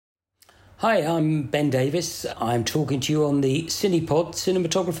Hi, I'm Ben Davis. I'm talking to you on the Cinepod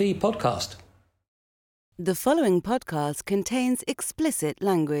Cinematography Podcast. The following podcast contains explicit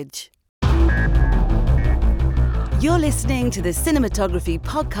language. You're listening to the Cinematography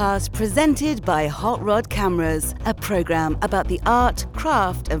Podcast presented by Hot Rod Cameras, a program about the art,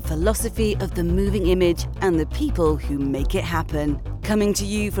 craft, and philosophy of the moving image and the people who make it happen. Coming to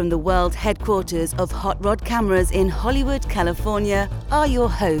you from the world headquarters of Hot Rod Cameras in Hollywood, California, are your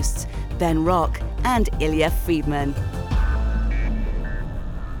hosts, Ben Rock and Ilya Friedman.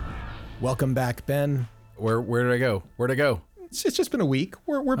 Welcome back, Ben. Where did I go? Where'd I go? It's just been a week.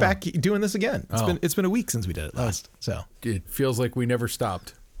 We're back doing this again. It's been a week since we did it last. So It feels like we never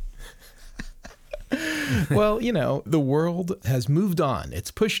stopped. well, you know, the world has moved on.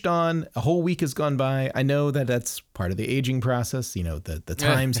 It's pushed on. A whole week has gone by. I know that that's part of the aging process. You know, the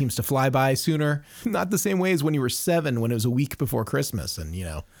time seems to fly by sooner. Not the same way as when you were 7, when it was a week before Christmas, and you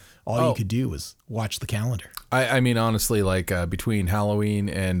know, all you could do was watch the calendar. I mean, honestly, like between Halloween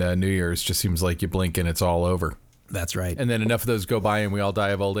and New Year's, just seems like you blink and it's all over. That's right. And then enough of those go by and we all die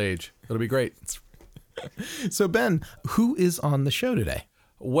of old age. It'll be great. So, Ben, who is on the show today?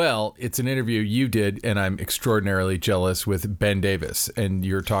 Well, it's an interview you did, and I'm extraordinarily jealous, with Ben Davis. And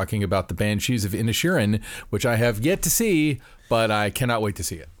you're talking about the Banshees of Inisherin, which I have yet to see, but I cannot wait to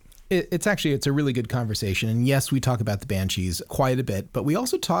see it. It's a really good conversation. And yes, we talk about the Banshees quite a bit, but we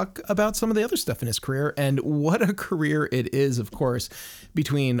also talk about some of the other stuff in his career, and what a career it is, of course,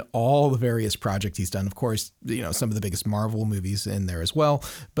 between all the various projects he's done. Of course, you know, some of the biggest Marvel movies in there as well.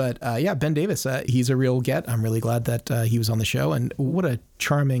 But yeah, Ben Davis, he's a real get. I'm really glad that he was on the show, and what a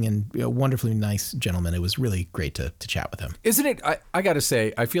charming and wonderfully nice gentleman. It was really great to chat with him. Isn't it? I got to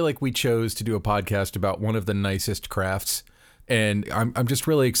say, I feel like we chose to do a podcast about one of the nicest crafts. And I'm just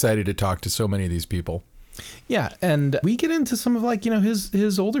really excited to talk to so many of these people. Yeah, and we get into some of, like, you know,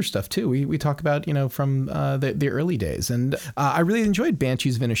 his older stuff too. We talk about, you know, from the early days, and I really enjoyed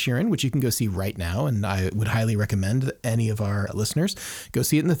Banshees of Inisherin, which you can go see right now, and I would highly recommend that any of our listeners go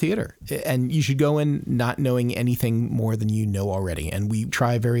see it in the theater. And you should go in not knowing anything more than you know already. And we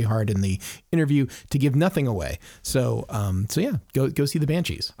try very hard in the interview to give nothing away. So yeah, go see the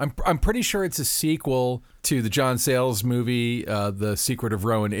Banshees. I'm pretty sure it's a sequel to the John Sayles movie, The Secret of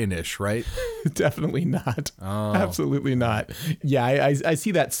Rowan Inish, right? Definitely not. Oh. Absolutely not. Yeah, I see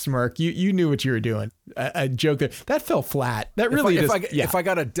that smirk. You knew what you were doing. A joke there that fell flat. That really if I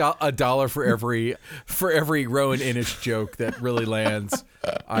got a dollar for every Rowan Inish joke that really lands,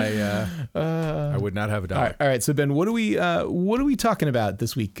 I would not have a dollar. All right. So Ben, what are we talking about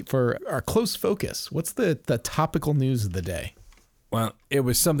this week for our close focus? What's the topical news of the day? Well, it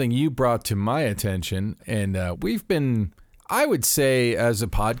was something you brought to my attention, and we've been, I would say, as a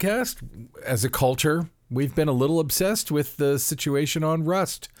podcast, as a culture, we've been a little obsessed with the situation on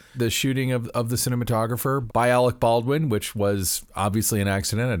Rust, the shooting of the cinematographer by Alec Baldwin, which was obviously an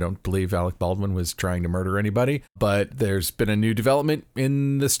accident. I don't believe Alec Baldwin was trying to murder anybody, but there's been a new development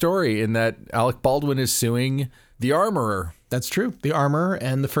in the story in that Alec Baldwin is suing the armorer. That's true. The armorer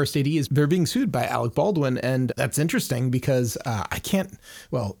and the first AD they're being sued by Alec Baldwin. And that's interesting because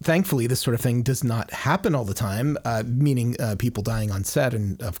thankfully this sort of thing does not happen all the time, meaning people dying on set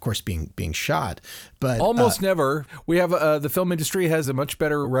and of course being shot. But almost never. We have the film industry has a much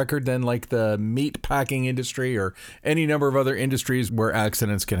better record than like the meat packing industry or any number of other industries where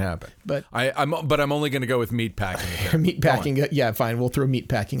accidents can happen. But I'm only going to go with meat packing. Meat packing. Yeah, fine. We'll throw meat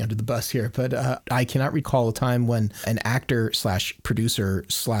packing under the bus here. But I cannot recall a time when an actor / producer /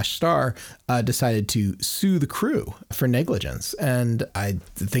 star decided to sue the crew for negligence. And I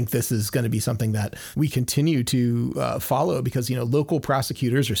think this is going to be something that we continue to follow because, you know, local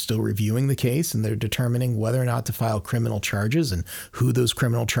prosecutors are still reviewing the case and they're determining whether or not to file criminal charges and who those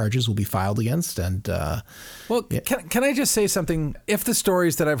criminal charges will be filed against. And can I just say something? If the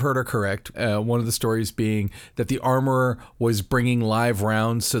stories that I've heard are correct, one of the stories being that the armorer was bringing live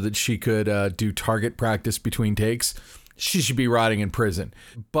rounds so that she could do target practice between takes, she should be rotting in prison.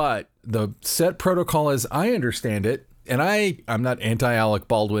 But the set protocol, as I understand it, and I'm not anti-Alec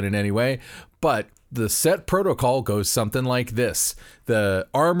Baldwin in any way, but the set protocol goes something like this. The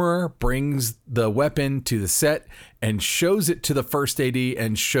armorer brings the weapon to the set and shows it to the first AD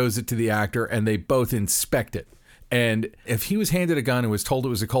and shows it to the actor, and they both inspect it. And if he was handed a gun and was told it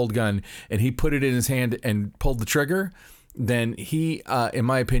was a cold gun and he put it in his hand and pulled the trigger, then he, in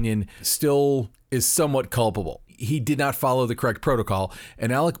my opinion, still is somewhat culpable. He did not follow the correct protocol.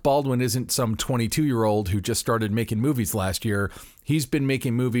 And Alec Baldwin isn't some 22-year-old who just started making movies last year. He's been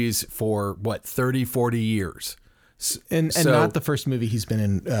making movies for, 30, 40 years. And not the first movie he's been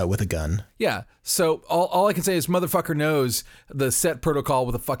in with a gun. Yeah. So all I can say is motherfucker knows the set protocol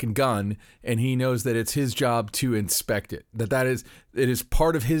with a fucking gun, and he knows that it's his job to inspect it. It is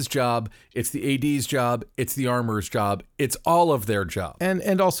part of his job. It's the AD's job. It's the armorer's job. It's all of their job.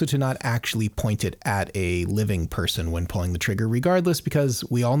 And also to not actually point it at a living person when pulling the trigger, regardless, because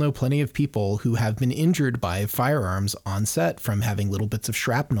we all know plenty of people who have been injured by firearms on set from having little bits of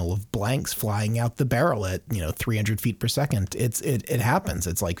shrapnel of blanks flying out the barrel at 300 feet per second. It happens.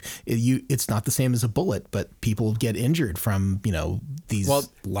 It's like it's not the same as a bullet, but people get injured from these. Well,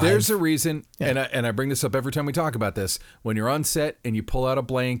 live... there's a reason, Yeah. and I bring this up every time we talk about this. When you're on set and you pull out a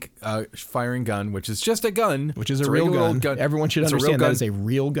blank firing gun, which is just a gun, which is a real gun. Everyone should understand that is a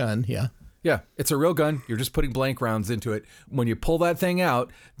real gun. Yeah. Yeah, it's a real gun. You're just putting blank rounds into it. When you pull that thing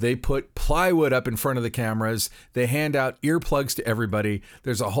out, they put plywood up in front of the cameras. They hand out earplugs to everybody.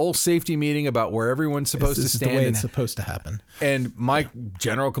 There's a whole safety meeting about where everyone's supposed to stand. This is the way it's supposed to happen. And my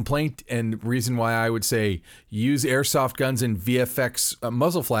general complaint and reason why I would say use airsoft guns and VFX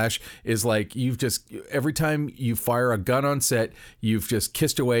muzzle flash is like every time you fire a gun on set, you've just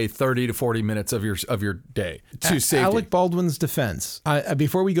kissed away 30 to 40 minutes of your day to safety. Alec Baldwin's defense.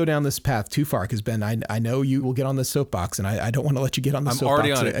 Before we go down this path too far, because Ben, I know you will get on the soapbox, and I don't want to let you get on the soapbox. I'm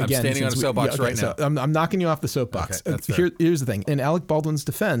already on it. I'm standing on a soapbox right now. So I'm knocking you off the soapbox. Okay, here's the thing. In Alec Baldwin's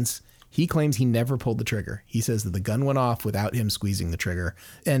defense, he claims he never pulled the trigger. He says that the gun went off without him squeezing the trigger.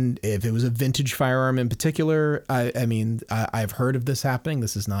 And if it was a vintage firearm in particular, I've heard of this happening.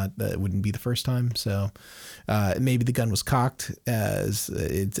 This is not, it wouldn't be the first time. So maybe the gun was cocked. As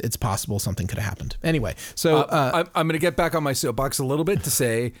it's possible something could have happened. Anyway, so I'm going to get back on my soapbox a little bit to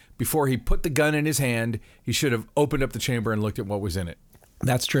say before he put the gun in his hand, he should have opened up the chamber and looked at what was in it.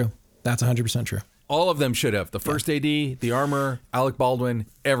 That's true. That's 100% true. All of them should have. The first AD, the armor, Alec Baldwin,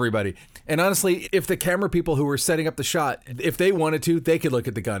 everybody. And honestly, if the camera people who were setting up the shot, if they wanted to, they could look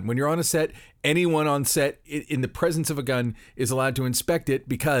at the gun. When you're on a set, anyone on set in the presence of a gun is allowed to inspect it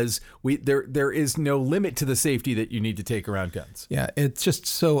because there is no limit to the safety that you need to take around guns. Yeah, it's just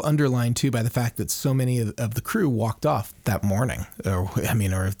so underlined too by the fact that so many of the crew walked off that morning.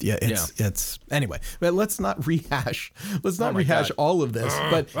 It's anyway. But let's not rehash. God. All of this.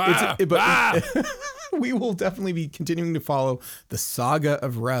 We will definitely be continuing to follow the saga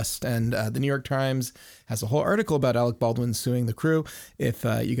of Rust, and the New York Times has a whole article about Alec Baldwin suing the crew. If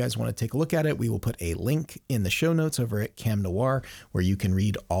you guys want to take a look at it, we will put a link in the show notes over at Cam Noir where you can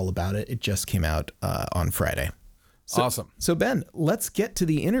read all about it. It just came out on Friday. Awesome. So Ben, let's get to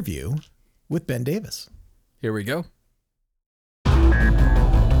the interview with Ben Davis. Here we go.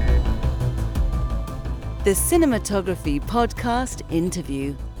 The Cinematography Podcast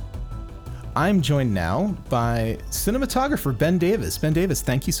Interview. I'm joined now by cinematographer Ben Davis. Ben Davis,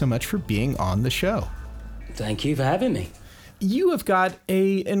 thank you so much for being on the show. Thank you for having me. You have got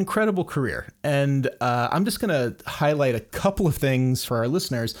an incredible career, and I'm just going to highlight a couple of things for our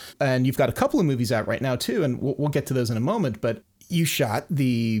listeners. And you've got a couple of movies out right now, too, and we'll get to those in a moment. But you shot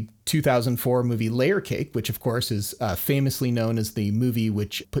the 2004 movie Layer Cake, which, of course, is famously known as the movie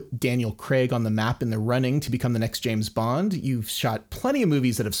which put Daniel Craig on the map in the running to become the next James Bond. You've shot plenty of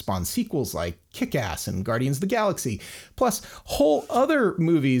movies that have spawned sequels like Kick-Ass and Guardians of the Galaxy, plus whole other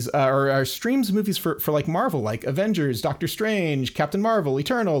movies or streams of movies for like Marvel, like Avengers, Doctor Strange, Captain Marvel,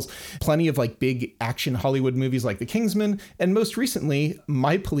 Eternals, plenty of like big action Hollywood movies like The Kingsman, and most recently,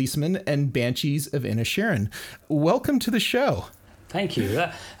 My Policeman and Banshees of Inisherin. Welcome to the show. Thank you.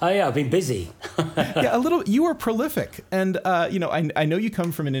 I've been busy. Yeah, a little. You are prolific, and I know you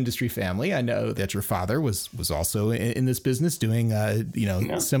come from an industry family. I know that your father was also in this business doing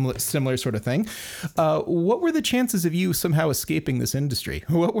similar sort of thing. What were the chances of you somehow escaping this industry?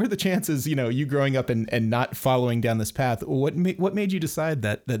 What were the chances, you growing up and not following down this path? What made you decide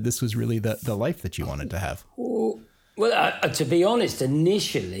that this was really the life that you wanted to have? Well, to be honest,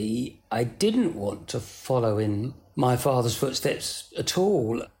 initially I didn't want to follow in my father's footsteps at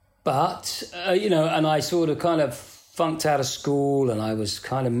all. But, and I sort of kind of funked out of school and I was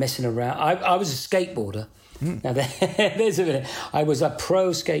kind of messing around. I was a skateboarder. Now, there's a minute. I was a pro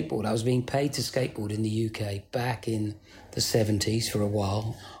skateboarder. I was being paid to skateboard in the UK back in the 70s for a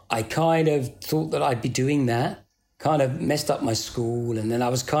while. I kind of thought that I'd be doing that, kind of messed up my school. And then I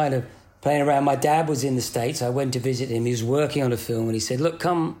was kind of playing around. My dad was in the States. I went to visit him. He was working on a film and he said, look,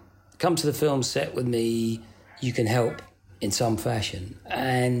 come to the film set with me. You can help in some fashion.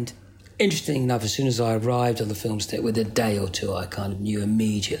 And interesting enough, as soon as I arrived on the film set, within a day or two, I kind of knew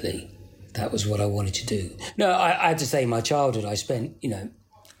immediately that was what I wanted to do. No, I have to say, in my childhood, I spent,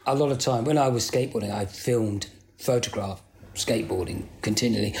 a lot of time. When I was skateboarding, I filmed, photographed skateboarding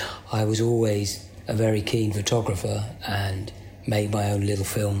continually. I was always a very keen photographer and made my own little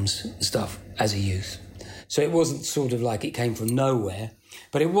films and stuff as a youth. So it wasn't sort of like it came from nowhere,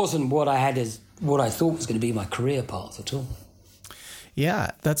 but it wasn't what I thought was going to be my career path at all.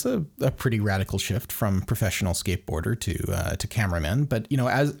 Yeah, that's a pretty radical shift from professional skateboarder to cameraman. But, you know,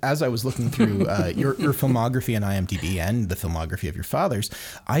 as I was looking through your filmography on IMDb and the filmography of your father's,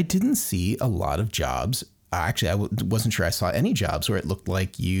 I didn't see a lot of jobs. Actually, I wasn't sure I saw any jobs where it looked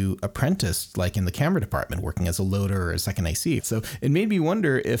like you apprenticed, like in the camera department, working as a loader or a second AC. So it made me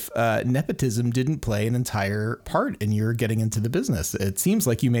wonder if nepotism didn't play an entire part in your getting into the business. It seems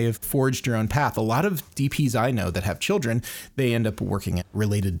like you may have forged your own path. A lot of DPs I know that have children, they end up working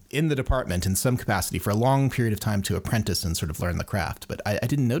related in the department in some capacity for a long period of time to apprentice and sort of learn the craft. But I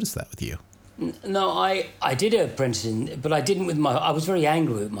didn't notice that with you. No, I did apprenticing, but I didn't I was very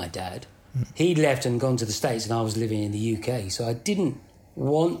angry with my dad. He'd left and gone to the States and I was living in the UK, so I didn't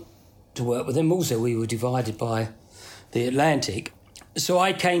want to work with him. Also, we were divided by the Atlantic. So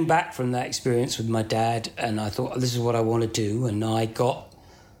I came back from that experience with my dad and I thought, this is what I want to do. And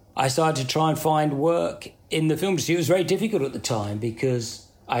I started to try and find work in the film industry. It was very difficult at the time because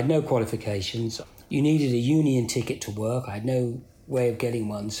I had no qualifications. You needed a union ticket to work. I had no way of getting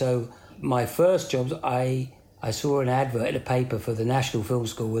one. So my first jobs, I saw an advert in a paper for the National Film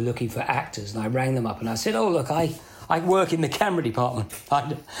School. We're looking for actors, and I rang them up and I said, "Oh, look, I work in the camera department."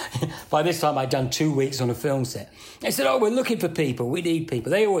 By this time, I'd done 2 weeks on a film set. They said, "Oh, we're looking for people. We need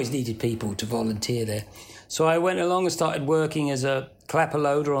people." They always needed people to volunteer there. So I went along and started working as a clapper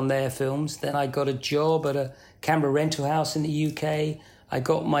loader on their films. Then I got a job at a camera rental house in the UK. I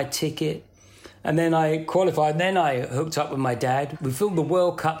got my ticket. And then I qualified. Then I hooked up with my dad. We filmed the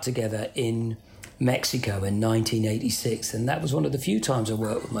World Cup together in Mexico in 1986, and that was one of the few times I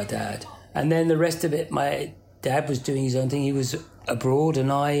worked with my dad. And then the rest of it, my dad was doing his own thing. He was abroad,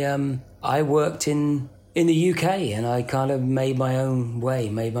 and I worked in the UK, and I kind of made my own way,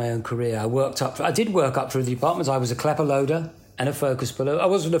 made my own career. I did work up through the departments. I was a clapper loader and a focus puller. I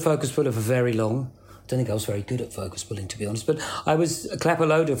wasn't a focus puller for very long. I don't think I was very good at focus pulling, to be honest, but I was a clapper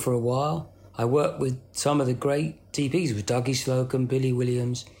loader for a while. I worked with some of the great DPs, with Dougie Slocum, Billy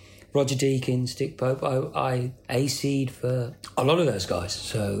Williams, Roger Deakins, Dick Pope. I AC'd for a lot of those guys.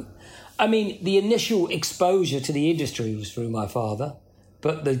 So, I mean, the initial exposure to the industry was through my father,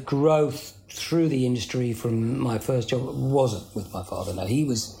 but the growth through the industry from my first job wasn't with my father. No, he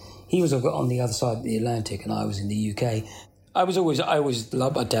was on the other side of the Atlantic and I was in the UK. I always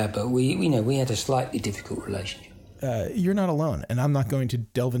loved my dad, but we had a slightly difficult relationship. You're not alone, and I'm not going to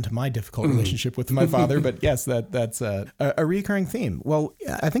delve into my difficult relationship with my father, but yes, that's a recurring theme. Well,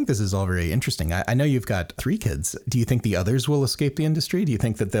 I think this is all very interesting. I know you've got 3 kids. Do you think the others will escape the industry? Do you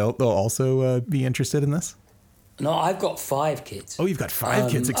think that they'll also be interested in this? No, I've got 5 kids. Oh, you've got 5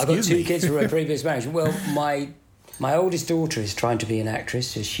 kids, I've got 2 kids from a previous marriage. Well, my oldest daughter is trying to be an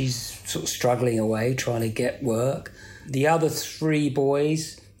actress, so she's sort of struggling away, trying to get work. The other 3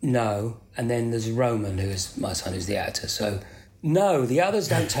 boys, no. And then there's Roman, who is my son, who's the actor. So, no, the others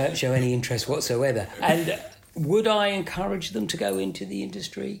don't show any interest whatsoever. And would I encourage them to go into the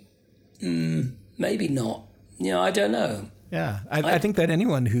industry? Maybe not. I don't know. Yeah, I think that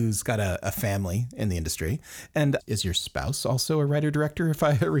anyone who's got a family in the industry, and is your spouse also a writer-director, if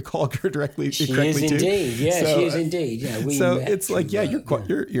I recall correctly? She is indeed. Yeah, she is indeed. Yeah, so it's like,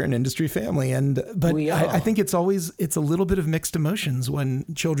 you're an industry family, but I think it's a little bit of mixed emotions when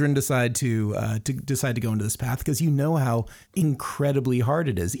children decide to go into this path, because you know how incredibly hard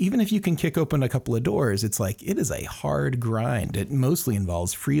it is. Even if you can kick open a couple of doors, it's like it is a hard grind. It mostly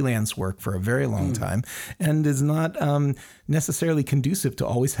involves freelance work for a very long time, and is not necessarily conducive to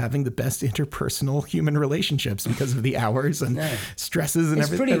always having the best interpersonal human relationships because of the hours and stresses and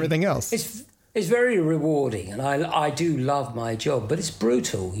everything else. It's very rewarding, and I do love my job, but it's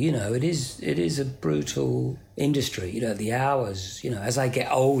brutal. It is a brutal industry. The hours. As I get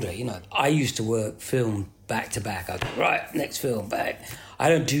older, I used to work film back to back. I go, right, next film back. I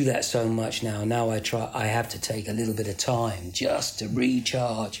don't do that so much now. Now I have to take a little bit of time just to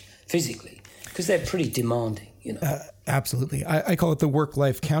recharge physically, because they're pretty demanding. Absolutely. I call it the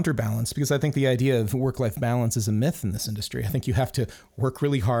work-life counterbalance, because I think the idea of work-life balance is a myth in this industry. I think you have to work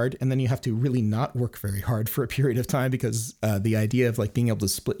really hard, and then you have to really not work very hard for a period of time, because the idea of being able to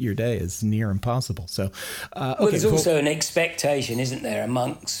split your day is near impossible. So, there's also an expectation, isn't there,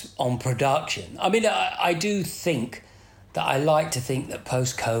 on production? I mean, I do think that I like to think that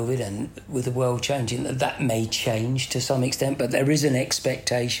post-COVID and with the world changing, that may change to some extent, but there is an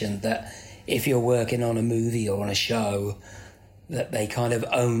expectation that if you're working on a movie or on a show, that they kind of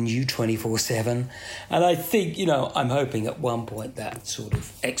own you 24/7. And I think, I'm hoping at one point that sort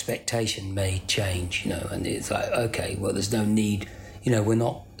of expectation may change, and it's like, okay, well, there's no need, we're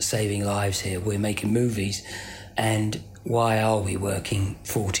not saving lives here, we're making movies, and why are we working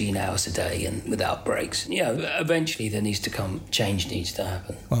 14 hours a day and without breaks? Eventually change needs to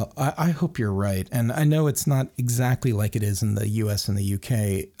happen. Well, I hope you're right. And I know it's not exactly like it is in the US and the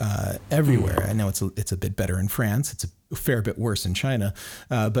UK everywhere. I know it's a bit better in France. It's a fair bit worse in China.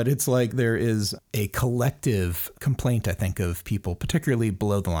 But it's like there is a collective complaint, I think, of people, particularly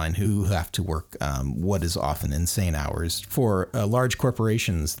below the line, who have to work what is often insane hours for large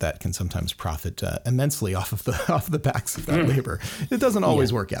corporations that can sometimes profit immensely off of the backs of that labor. It doesn't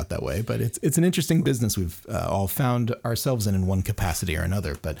always work out that way, but it's an interesting business we've all found ourselves in one capacity or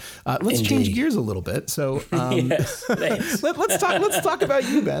another. But let's change gears a little bit. So yes, let's talk about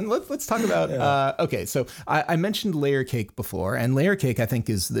you, Ben. Let's talk about okay. So I mentioned Layer Cake before, and Layer Cake, I think,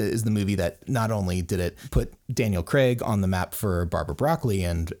 is the movie that not only did it put Daniel Craig on the map for Barbara Broccoli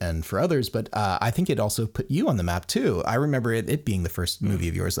and for others, but I think it also put you on the map too. I remember it being the first movie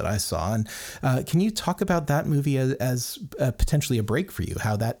of yours that I saw. And can you talk about that movie as potentially a break for you?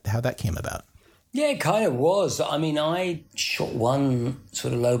 How that came about? Yeah, it kind of was. I mean, I shot one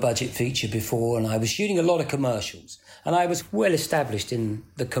sort of low-budget feature before, and I was shooting a lot of commercials. And I was well established in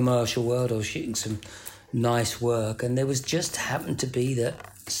the commercial world. I was shooting some nice work, and there was just happened to be that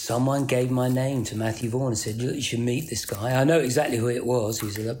someone gave my name to Matthew Vaughn and said, "Look, you should meet this guy." I know exactly who it was.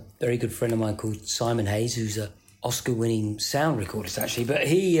 He's a very good friend of mine called Simon Hayes, who's a Oscar-winning sound recordist, actually. But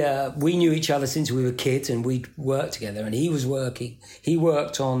we knew each other since we were kids, and we'd worked together. And he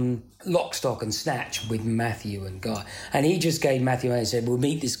worked on Lock, Stock and Snatch with Matthew and Guy. And he just gave Matthew and said, "We'll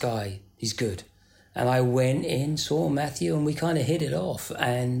meet this guy. He's good." And I went in, saw Matthew, and we kind of hit it off.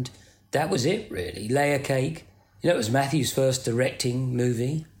 And that was it, really. Layer Cake. It was Matthew's first directing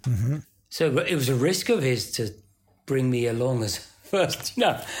movie. Mm-hmm. So it was a risk of his to bring me along as first,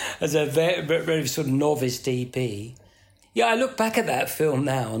 as a very, very sort of novice DP. Yeah, I look back at that film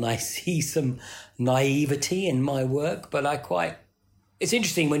now and I see some naivety in my work, but it's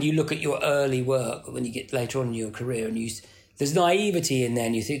interesting when you look at your early work, when you get later on in your career, and there's naivety in there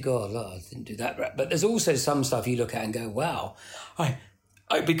and you think, oh, I didn't do that right. But there's also some stuff you look at and go, wow,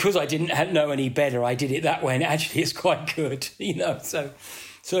 because I didn't know any better, I did it that way, and actually it's quite good, So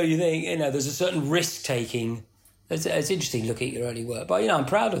you think, there's a certain risk-taking. It's interesting looking at your early work. But, I'm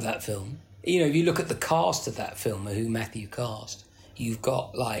proud of that film. If you look at the cast of that film, who Matthew cast, you've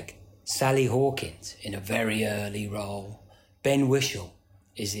got, Sally Hawkins in a very early role. Ben Whishaw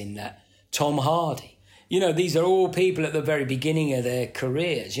is in that. Tom Hardy. These are all people at the very beginning of their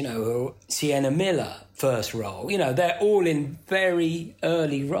careers, Sienna Miller, first role. They're all in very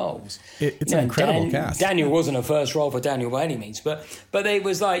early roles. It's an incredible cast. Daniel wasn't a first role for Daniel by any means, but it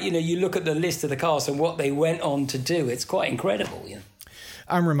was you look at the list of the cast and what they went on to do, it's quite incredible,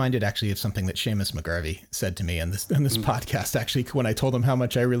 I'm reminded actually of something that Seamus McGarvey said to me in this podcast, actually, when I told him how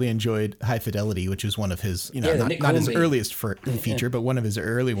much I really enjoyed High Fidelity, which was one of his, not his earliest feature, but one of his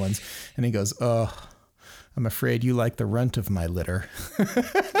early ones. And he goes, "Oh, I'm afraid you like the runt of my litter,"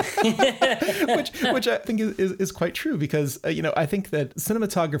 which I think is quite true, because, I think that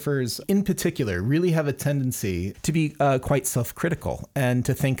cinematographers in particular really have a tendency to be quite self-critical and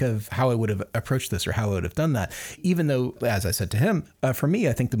to think of how I would have approached this or how I would have done that, even though, as I said to him, for me,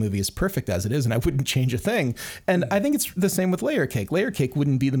 I think the movie is perfect as it is and I wouldn't change a thing. And I think it's the same with Layer Cake. Layer Cake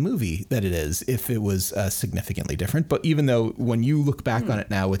wouldn't be the movie that it is if it was significantly different. But even though when you look back on it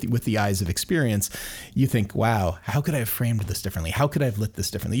now with the eyes of experience, you think, wow, how could I have framed this differently? How could I have lit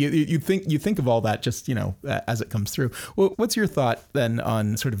this differently? You think of all that just, as it comes through. Well, what's your thought then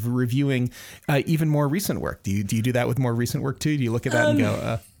on sort of reviewing even more recent work? Do you do that with more recent work too? Do you look at that and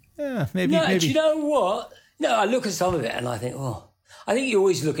go, maybe? No, do you know what? No, I look at some of it and I think, I think you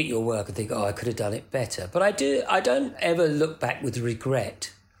always look at your work and think, I could have done it better. But I don't ever look back with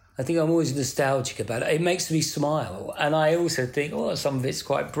regret. I think I'm always nostalgic about it. It makes me smile. And I also think, some of it's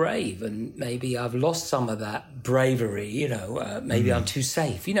quite brave, and maybe I've lost some of that bravery, maybe I'm too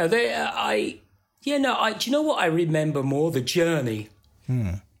safe. Do you know what I remember more? The journey.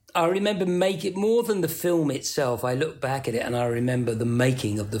 I remember more than the film itself. I look back at it and I remember the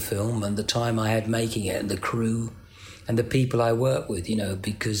making of the film and the time I had making it and the crew and the people I work with,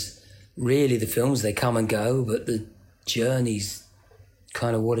 because really the films, they come and go, but the journey's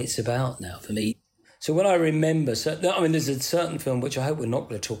kind of what it's about now for me. So when I remember, there's a certain film which I hope we're not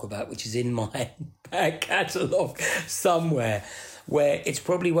going to talk about, which is in my back catalogue somewhere, where it's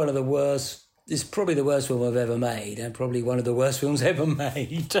probably one of the worst. It's probably the worst film I've ever made, and probably one of the worst films ever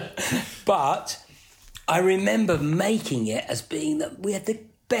made. But I remember making it as being that we had the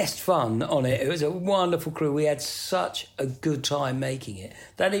best fun on it. It was a wonderful crew. We had such a good time making it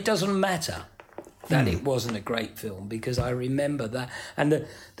that it doesn't matter that it wasn't a great film, because I remember that. And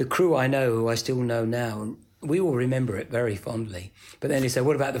the crew I know, who I still know now, we all remember it very fondly. But then they say,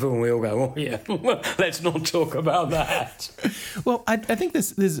 what about the film? We all go, oh, yeah, let's not talk about that. Well, I think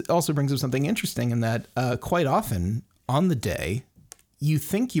this also brings up something interesting in that quite often on the day, you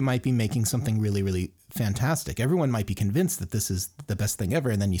think you might be making something really, really fantastic. Everyone might be convinced that this is the best thing ever.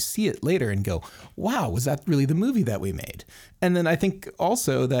 And then you see it later and go, wow, was that really the movie that we made? And then I think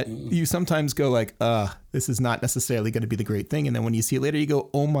also that you sometimes go like, this is not necessarily going to be the great thing. And then when you see it later, you go,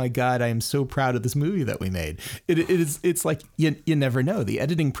 oh my God, I am so proud of this movie that we made. It's like, you never know. The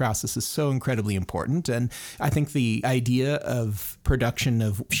editing process is so incredibly important. And I think the idea of production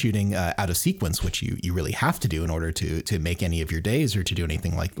of shooting out of sequence, which you really have to do in order to make any of your days or to do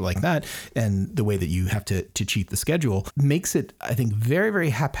anything like that, and the way that you have to cheat the schedule makes it, I think, very, very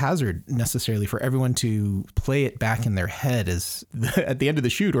haphazard necessarily for everyone to play it back in their head as at the end of the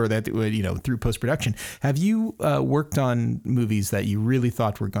shoot or that, through post-production. Have you worked on movies that you really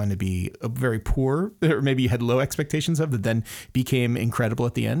thought were going to be very poor, or maybe you had low expectations of, that then became incredible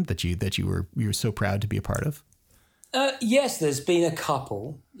at the end, that you were so proud to be a part of? Yes, there's been a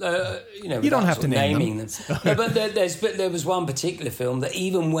couple. You don't have to name them. No, but there was one particular film that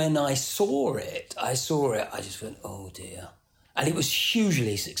even when I saw it, I just went, oh dear. And it was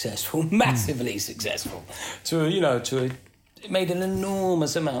hugely successful, massively successful. It made an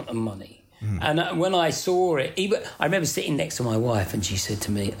enormous amount of money. And when I saw it, I remember sitting next to my wife and she said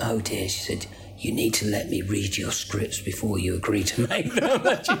to me, oh dear, she said, you need to let me read your scripts before you agree to make them.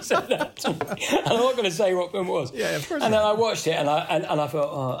 She said that to me. And I'm not going to say what film it was. Yeah, of course. And then I watched it and I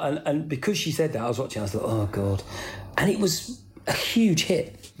thought, and because she said that, I was watching, I thought, oh God. And it was a huge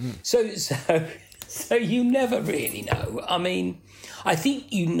hit. So you never really know. I mean, I think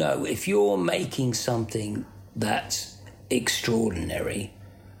if you're making something that's extraordinary,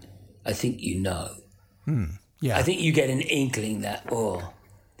 I think Yeah. I think you get an inkling that,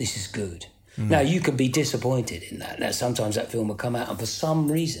 this is good. Now, you can be disappointed in that. Now, sometimes that film will come out and for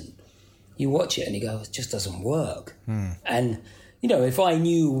some reason you watch it and you go, it just doesn't work. And, if I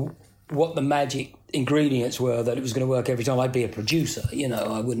knew what the magic ingredients were that it was going to work every time, I'd be a producer.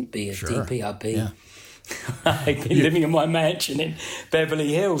 I wouldn't be a DP. I'd be... Yeah. I've been living in my mansion in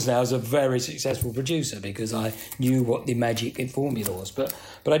Beverly Hills now as a very successful producer because I knew what the magic formula was. But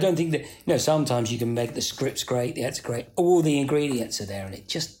I don't think that, sometimes you can make the scripts great, the acts great, all the ingredients are there and it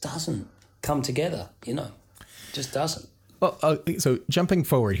just doesn't come together, It just doesn't. Well, so jumping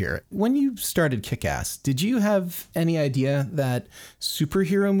forward here, when you started Kick-Ass, did you have any idea that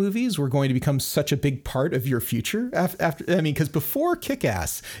superhero movies were going to become such a big part of your future? Because before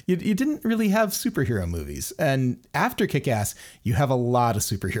Kick-Ass, you didn't really have superhero movies. And after Kick-Ass, you have a lot of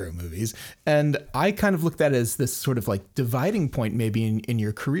superhero movies. And I kind of looked at it as this sort of like dividing point maybe in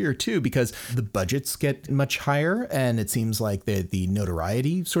your career too, because the budgets get much higher and it seems like the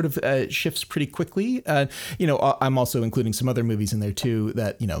notoriety sort of shifts pretty quickly. I'm also including some other movies in there too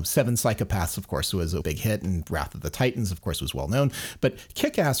that, Seven Psychopaths, of course, was a big hit, and Wrath of the Titans, of course, was well known. But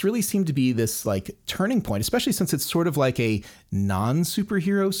Kick-Ass really seemed to be this like turning point, especially since it's sort of like a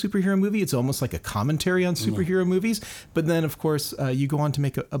non-superhero movie. It's almost like a commentary on superhero movies. But then, of course, you go on to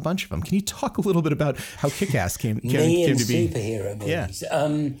make a bunch of them. Can you talk a little bit about how Kick-Ass came to be? Superhero movies.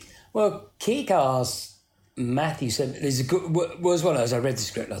 Yeah. Well, Kick-Ass, Matthew said, was one of those. I read the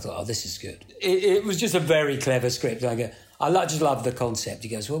script and I thought, this is good. It was just a very clever script. I just love the concept. He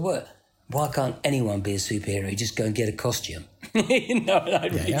goes, well, why can't anyone be a superhero? You just go and get a costume.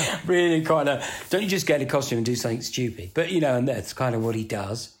 Really kind of, don't you just get a costume and do something stupid? But, and that's kind of what he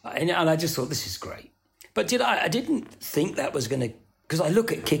does. And I just thought, this is great. But I didn't think that was going to, because I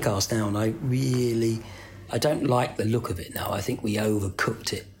look at Kick-Ass now and I don't like the look of it now. I think we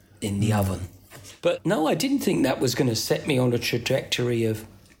overcooked it in the oven. But no, I didn't think that was going to set me on a trajectory of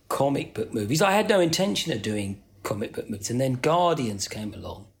comic book movies. I had no intention of doing comic book movies. And then Guardians came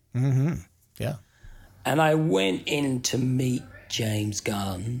along. Mm-hmm. Yeah. And I went in to meet James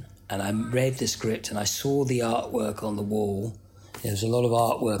Gunn and I read the script and I saw the artwork on the wall. There was a lot of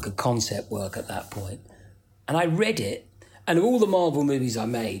artwork and concept work at that point. And I read it, and of all the Marvel movies I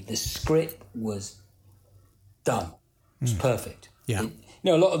made, the script was done. It was perfect. Yeah.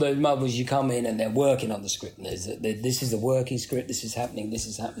 A lot of those Marvels, you come in and they're working on the script. And this is the working script, this is happening.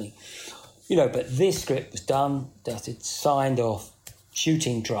 But this script was done, dusted, signed off,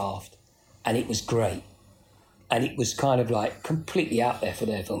 shooting draft, and it was great. And it was kind of like completely out there for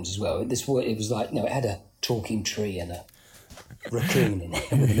their films as well. It was like, it had a talking tree and raccoon in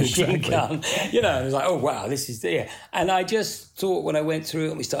it with a machine gun. You know, it was like, oh, wow, this is there. And I just thought when I went through it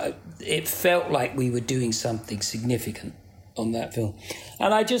and we started, it felt like we were doing something significant on that film.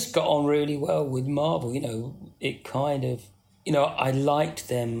 And I just got on really well with Marvel. You know, it kind of, you know, I liked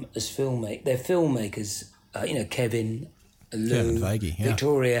them as filmmakers. They're filmmakers, you know, Kevin, Lou, Feige, yeah.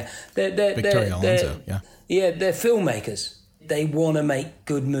 Victoria. Victoria Alonso, yeah. Yeah, they're filmmakers. They want to make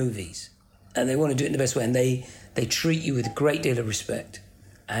good movies and they want to do it in the best way. And they treat you with a great deal of respect.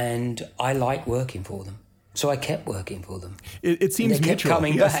 And I like working for them. So I kept working for them. It seems they kept mutual.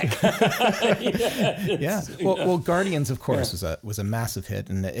 coming back. Yeah. Well, Guardians, of course, was a massive hit,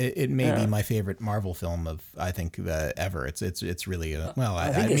 and it may be my favorite Marvel film of I think ever. It's really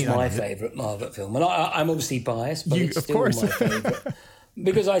I think it's my favorite Marvel film, and I'm obviously biased, but it's still my favorite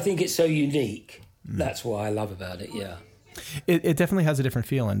because I think it's so unique. That's what I love about it. Yeah. It definitely has a different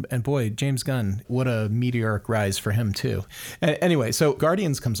feel. And boy, James Gunn, what a meteoric rise for him, too. Anyway, so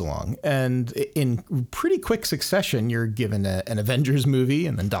Guardians comes along, and in pretty quick succession, you're given an Avengers movie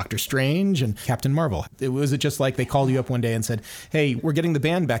and then Doctor Strange and Captain Marvel. Was it just like they called you up one day and said, hey, we're getting the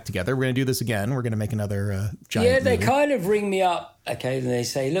band back together. We're going to do this again. We're going to make another giant they movie. kind of ring me up, okay, and they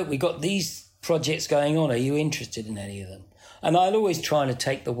say, look, we got these projects going on. Are you interested in any of them? And I'll always try to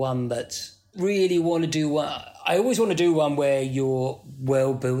take the one that's really want to do one. I always want to do one where you're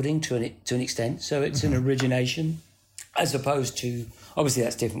world building to an extent, so it's an origination, as opposed to obviously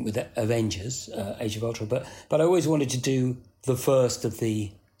that's different with Avengers, Age of Ultron. But I always wanted to do the first of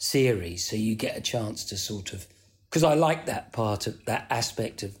the series, so you get a chance to sort of, because I like that part of that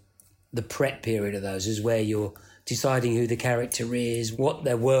aspect of the prep period of those, is where you're deciding who the character is, what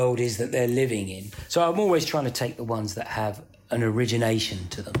their world is that they're living in. So I'm always trying to take the ones that have an origination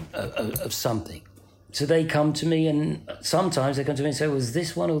to them of something. So they come to me, and sometimes they come to me and say, was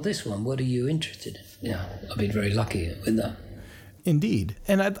this one or this one? What are you interested in? Yeah, I've been very lucky with that. Indeed.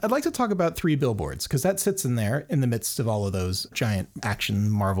 And I'd like to talk about Three Billboards, because that sits in there in the midst of all of those giant action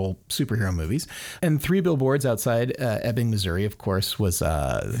Marvel superhero movies. And Three Billboards outside Ebbing, Missouri, of course, was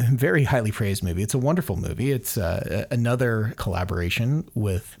a very highly praised movie. It's a wonderful movie. It's another collaboration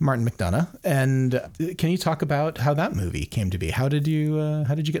with Martin McDonagh. And can you talk about how that movie came to be? How did you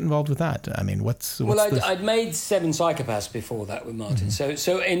get involved with that? I mean, I'd made Seven Psychopaths before that with Martin. Mm-hmm.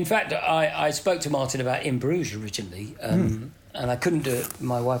 So in fact, I spoke to Martin about In Bruges originally. And I couldn't do it.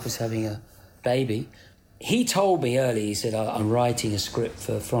 My wife was having a baby. He told me early, he said, I'm writing a script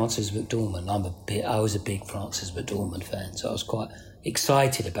for Frances McDormand. I was a big Frances McDormand fan, so I was quite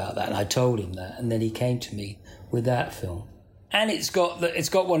excited about that. And I told him that. And then he came to me with that film. And it's got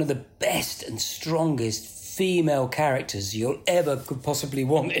one of the best and strongest female characters you'll ever could possibly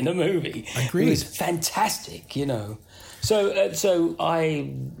want in a movie. Agreed. It was fantastic, you know. So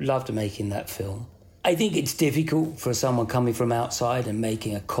I loved making that film. I think it's difficult for someone coming from outside and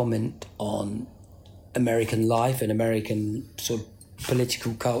making a comment on American life and American sort of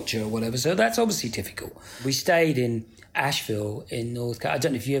political culture or whatever. So that's obviously difficult. We stayed in Asheville in North Carolina. I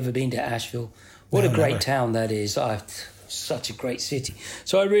don't know if you've ever been to Asheville. What a great town that is. Such a great city.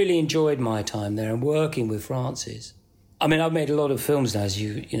 So I really enjoyed my time there and working with Frances. I mean, I've made a lot of films now,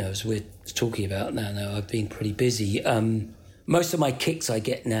 as we're talking about now. I've been pretty busy. Most of my kicks I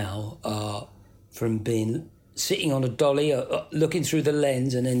get now are from sitting on a dolly, looking through the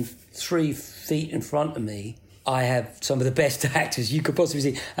lens, and then 3 feet in front of me, I have some of the best actors you could possibly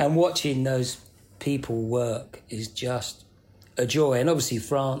see. And watching those people work is just a joy. And obviously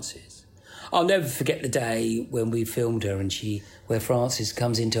Frances. I'll never forget the day when we filmed her where Frances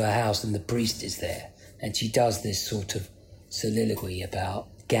comes into her house and the priest is there. And she does this sort of soliloquy about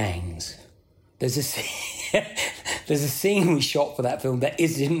gangs. There's a scene we shot for that film that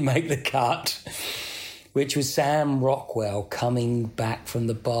didn't make the cut, which was Sam Rockwell coming back from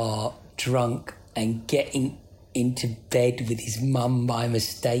the bar drunk and getting into bed with his mum by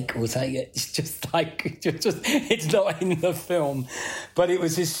mistake or something. It's just like, it's not in the film, but it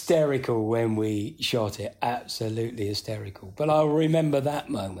was hysterical when we shot it. Absolutely hysterical. But I'll remember that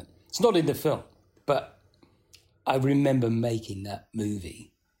moment. It's not in the film, but I remember making that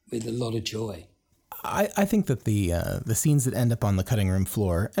movie with a lot of joy. I think that the scenes that end up on the cutting room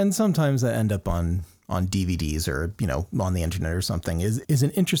floor, and sometimes that end up on DVDs or, on the internet or something, is an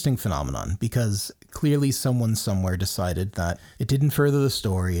interesting phenomenon, because clearly someone somewhere decided that it didn't further the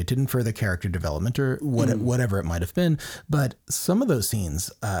story, it didn't further character development or whatever it might have been. But some of those scenes,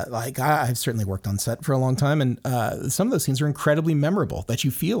 I've certainly worked on set for a long time, and some of those scenes are incredibly memorable, that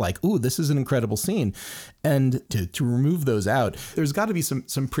you feel like, ooh, this is an incredible scene. And to remove those out, there's got to be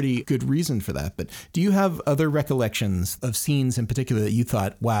some pretty good reason for that. But do you have other recollections of scenes in particular that you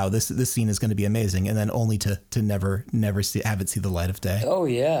thought, wow, this scene is going to be amazing, and then only to never have it see the light of day. Oh,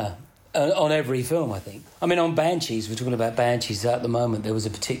 yeah. On every film, I think. I mean, on Banshees, we're talking about Banshees at the moment, there was a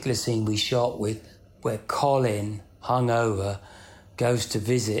particular scene we shot where Colin, hungover, goes to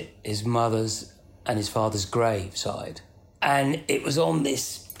visit his mother's and his father's graveside. And it was on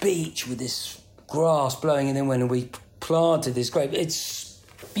this beach with this grass blowing, and then when we planted this grave, it's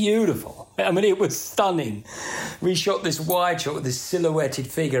beautiful. I mean, it was stunning. We shot this wide shot with this silhouetted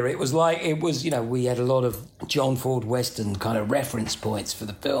figure. It was, we had a lot of John Ford Western kind of reference points for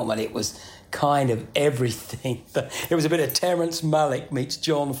the film, and it was kind of everything. It was a bit of Terrence Malick meets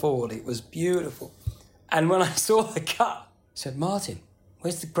John Ford. It was beautiful. And when I saw the cut, I said, Martin,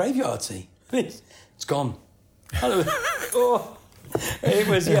 where's the graveyard scene? It's gone. Oh, it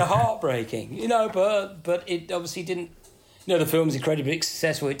was heartbreaking, but it obviously didn't. The film's incredibly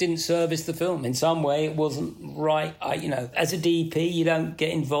successful. It didn't service the film. In some way, it wasn't right. As a DP, you don't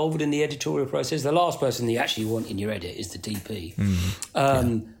get involved in the editorial process. The last person you actually want in your edit is the DP.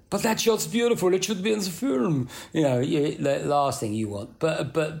 But that shot's beautiful. It should be in the film. The last thing you want.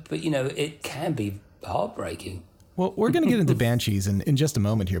 But it can be heartbreaking. Well, we're going to get into Banshees in just a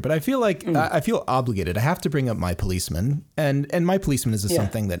moment here, but I feel like I feel obligated. I have to bring up My Policeman, and My Policeman is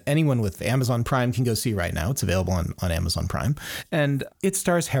something that anyone with Amazon Prime can go see right now. It's available on Amazon Prime, and it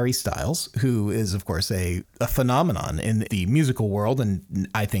stars Harry Styles, who is, of course, a phenomenon in the musical world, and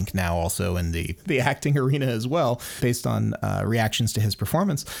I think now also in the acting arena as well, based on reactions to his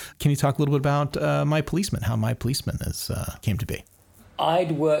performance. Can you talk a little bit about My Policeman, how My Policeman came to be?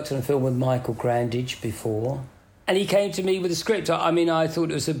 I'd worked on a film with Michael Grandage before. And he came to me with a script. I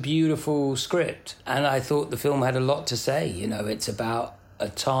thought it was a beautiful script. And I thought the film had a lot to say. It's about a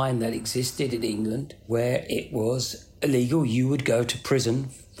time that existed in England where it was illegal. You would go to prison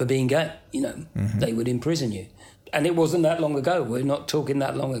for being gay. They would imprison you. And it wasn't that long ago. We're not talking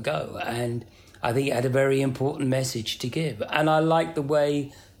that long ago. And I think it had a very important message to give. And I liked the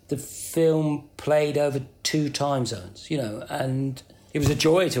way the film played over 2 time zones, and it was a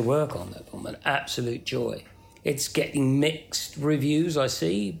joy to work on that film, an absolute joy. It's getting mixed reviews, I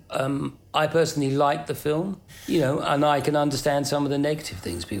see. I personally like the film, and I can understand some of the negative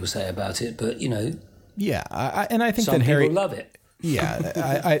things people say about it, but, Yeah, I think some that Harry... people love it. Yeah,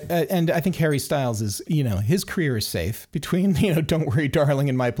 and I think Harry Styles is, his career is safe between, Don't Worry, Darling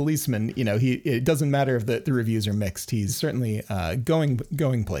and My Policeman. It doesn't matter if the reviews are mixed. He's certainly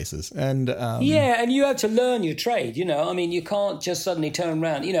going places. And yeah, and you have to learn your trade. You can't just suddenly turn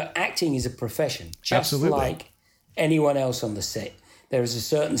around. Acting is a profession, just Absolutely. like anyone else on the set. There is a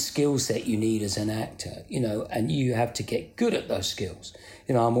certain skill set you need as an actor, and you have to get good at those skills.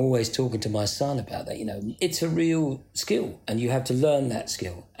 I'm always talking to my son about that. It's a real skill, and you have to learn that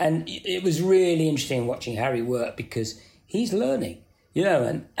skill. And it was really interesting watching Harry work because he's learning,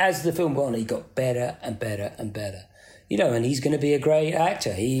 and as the film went on, he got better and better and better, and he's going to be a great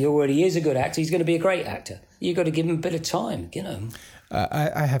actor. He already is a good actor. He's going to be a great actor. You've got to give him a bit of time,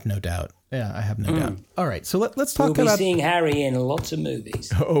 I have no doubt. Yeah, I have no doubt. All right, so let's talk about... We'll be seeing Harry in lots of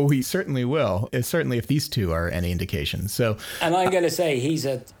movies. Oh, we certainly will. Certainly if these two are any indication. So, and I'm going to say he's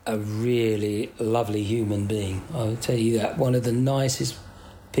a really lovely human being. I'll tell you that. One of the nicest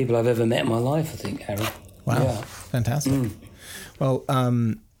people I've ever met in my life, I think, Harry. Wow, yeah. Fantastic. Well,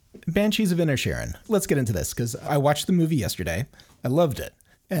 Banshees of Inisherin. Let's get into this because I watched the movie yesterday. I loved it.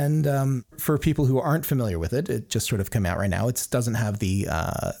 And for people who aren't familiar with it, it just sort of come out right now. It doesn't have the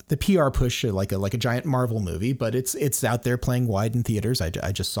PR push like a giant Marvel movie, but it's out there playing wide in theaters. I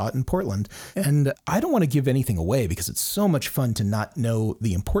just saw it in Portland, and I don't want to give anything away because it's so much fun to not know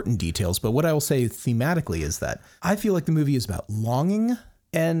the important details. But what I will say thematically is that I feel like the movie is about longing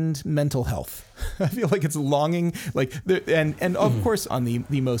and mental health. I feel like it's longing, and of course on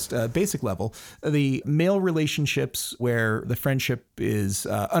the most basic level, the male relationships where the friendship is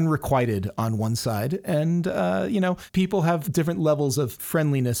unrequited on one side, and people have different levels of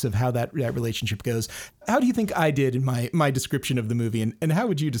friendliness of how that relationship goes. How do you think I did in my description of the movie, and how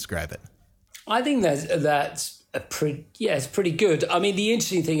would you describe it? I think that's it's pretty good. I mean, the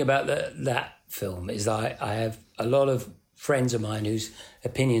interesting thing about that film is I have a lot of friends of mine whose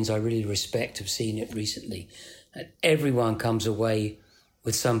opinions I really respect have seen it recently, and everyone comes away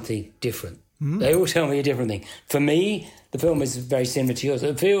with something different. They all tell me a different thing. For me, the film is very similar to yours.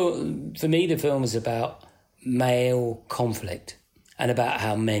 For me, the film is about male conflict and about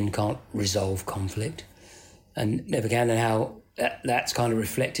how men can't resolve conflict and never can, and how that's kind of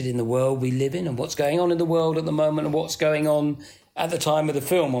reflected in the world we live in and what's going on in the world at the moment and what's going on at the time of the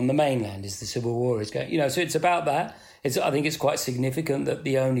film on the mainland as the Civil War is going. So it's about that. I think it's quite significant that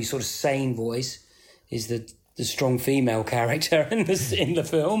the only sort of sane voice is the strong female character in the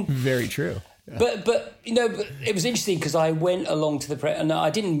film. Very true. But it was interesting because I went along to the premiere, and I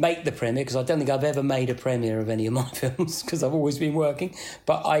didn't make the premiere because I don't think I've ever made a premiere of any of my films because I've always been working.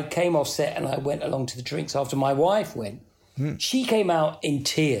 But I came off set and I went along to the drinks after my wife went. She came out in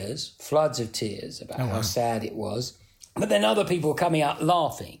tears, floods of tears about how sad it was. But then other people were coming out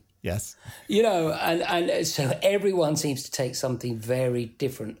laughing. Yes. And so everyone seems to take something very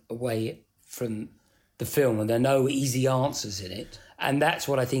different away from the film, and there are no easy answers in it. And that's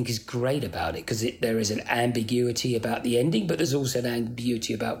what I think is great about it, because there is an ambiguity about the ending, but there's also an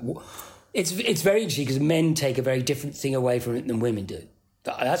ambiguity about... It's very interesting because men take a very different thing away from it than women do.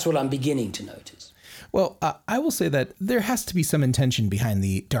 That's what I'm beginning to notice. Well, I will say that there has to be some intention behind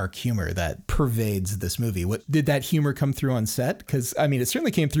the dark humor that pervades this movie. Did that humor come through on set? Because, I mean, it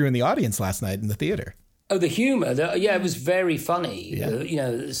certainly came through in the audience last night in the theater. Oh, the humour. It was very funny.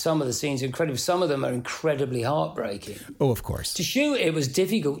 Yeah. Some of the scenes are incredible. Some of them are incredibly heartbreaking. Oh, of course. To shoot, it was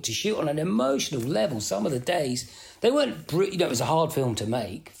difficult to shoot on an emotional level. Some of the days, they weren't... it was a hard film to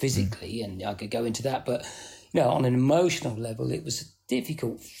make physically, and I could go into that. But, on an emotional level, it was a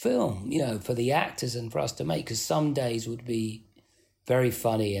difficult film, for the actors and for us to make, because some days would be very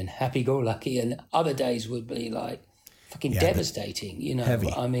funny and happy-go-lucky, and other days would be like fucking devastating,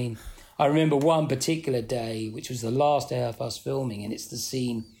 Heavy. I mean, I remember one particular day, which was the last day of us filming, and it's the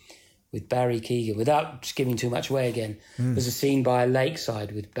scene with Barry Keoghan. Without just giving too much away again, there's a scene by a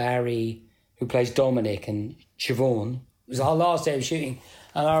lakeside with Barry, who plays Dominic, and Siobhan. It was our last day of shooting.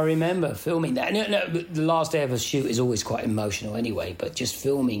 And I remember filming that. The last day of a shoot is always quite emotional anyway, but just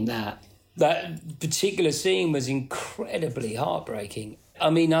filming that particular scene was incredibly heartbreaking. I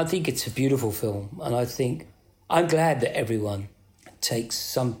mean, I think it's a beautiful film, and I'm glad that everyone takes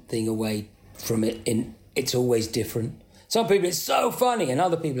something away from it. It's always different. Some people, it's so funny, and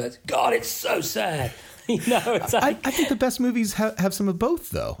other people, it's, God, it's so sad. It's like... I think the best movies have some of both,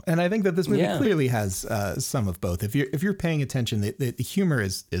 though, and I think that this movie clearly has some of both. If you're paying attention, the humor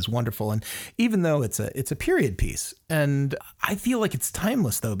is wonderful, and even though it's a period piece, and I feel like it's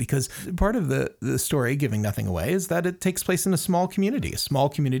timeless though, because part of the story, giving nothing away, is that it takes place in a small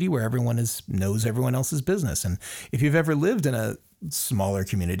community where everyone knows everyone else's business, and if you've ever lived in a smaller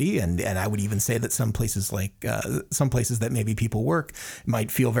community, and I would even say that some places that maybe people work might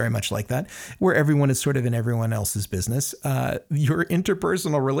feel very much like that, where everyone is sort of in everyone else's business. Your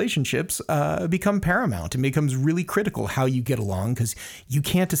interpersonal relationships become paramount. It becomes really critical how you get along, because you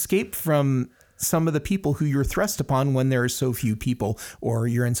can't escape from some of the people who you're thrust upon when there are so few people, or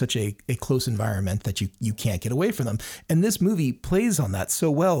you're in such a close environment that you can't get away from them. And this movie plays on that so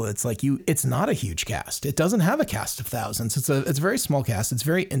well. It's like it's not a huge cast. It doesn't have a cast of thousands. It's a very small cast. It's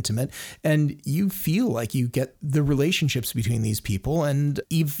very intimate, and you feel like you get the relationships between these people. And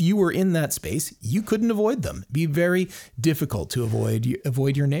if you were in that space, you couldn't avoid them. It'd be very difficult to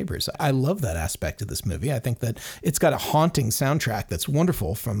avoid your neighbors. I love that aspect of this movie. I think that it's got a haunting soundtrack that's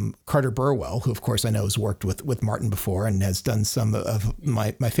wonderful from Carter Burwell, who of course I know has worked with Martin before and has done some of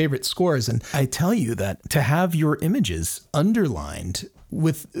my favorite scores. And I tell you that to have your images underlined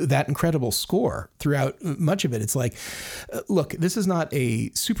with that incredible score throughout much of it, it's like, look, this is not a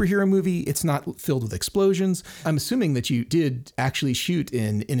superhero movie. It's not filled with explosions. I'm assuming that you did actually shoot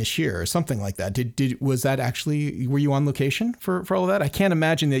in Inisherin or something like that. Were you on location for all of that? I can't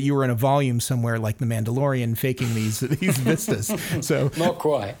imagine that you were in a volume somewhere like The Mandalorian faking these vistas. So not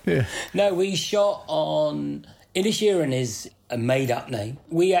quite. Yeah. No, we shot on... Inisherin is a made-up name.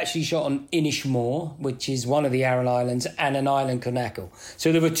 We actually shot on Inishmore, which is one of the Aran Islands, and an island Conakry.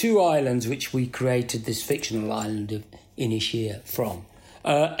 So there were two islands which we created this fictional island of Inisherin from.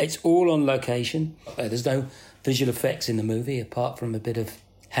 It's all on location. There's no visual effects in the movie, apart from a bit of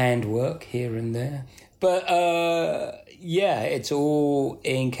handwork here and there. But, it's all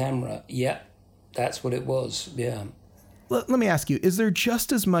in camera. Yeah, that's what it was, yeah. Let me ask you, is there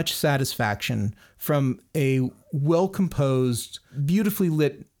just as much satisfaction from a well-composed, beautifully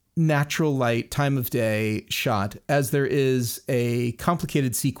lit, natural light, time of day shot as there is a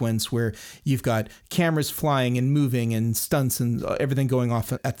complicated sequence where you've got cameras flying and moving and stunts and everything going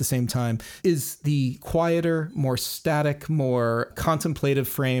off at the same time? Is the quieter, more static, more contemplative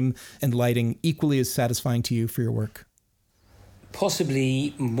frame and lighting equally as satisfying to you for your work?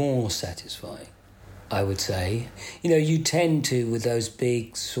 Possibly more satisfying, I would say. You tend to, with those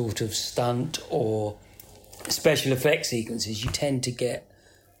big sort of stunt or special effects sequences, you tend to get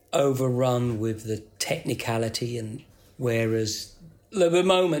overrun with the technicality, and whereas the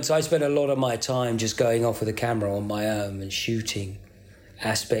moments I spent a lot of my time just going off with a camera on my own and shooting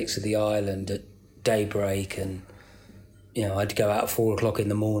aspects of the island at daybreak, and I'd go out at 4:00 in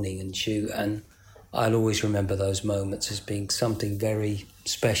the morning and shoot, and I'll always remember those moments as being something very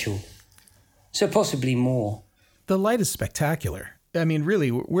special So possibly more. The light is spectacular. I mean, really,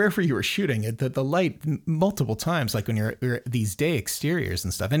 wherever you were shooting it, the light multiple times, like when you're these day exteriors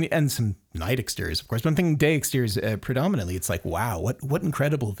and stuff, and some night exteriors, of course. But I'm thinking day exteriors predominantly. It's like, wow, what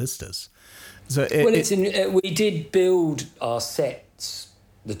incredible vistas. So we did build our sets.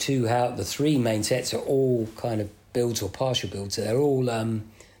 The three main sets are all kind of builds or partial builds. They're all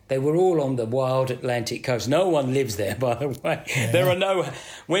they were all on the wild Atlantic coast. No one lives there, by the way. Yeah. There are no.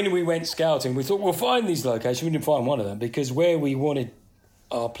 When we went scouting, we thought we'll find these locations. We didn't find one of them because where we wanted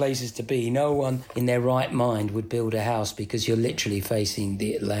our places to be, no one in their right mind would build a house because you're literally facing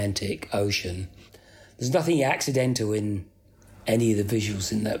the Atlantic Ocean. There's nothing accidental in any of the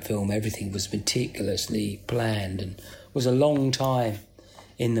visuals in that film. Everything was meticulously planned and was a long time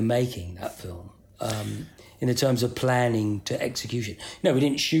in the making, that film. In the terms of planning to execution. No, we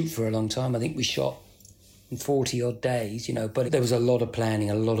didn't shoot for a long time. I think we shot in 40-odd days, but there was a lot of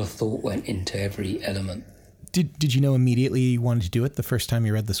planning, a lot of thought went into every element. Did you know immediately you wanted to do it the first time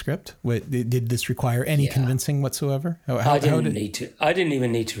you read the script? Did this require any convincing whatsoever? I didn't need to. I didn't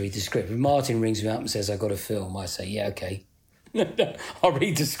even need to read the script. If Martin rings me up and says, I've got a film, I say, yeah, okay. I'll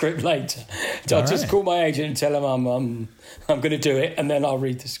read the script later. I'll just call my agent and tell him I'm going to do it, and then I'll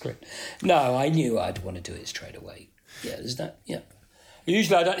read the script. No, I knew I'd want to do it straight away. Yeah, there's that. Yeah.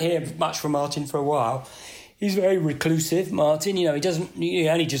 Usually I don't hear much from Martin for a while. He's very reclusive, Martin. He doesn't. He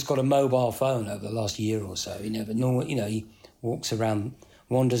only just got a mobile phone over the last year or so. He never. He walks around,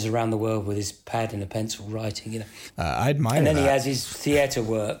 wanders around the world with his pad and a pencil writing. I admire that. And then he has his theatre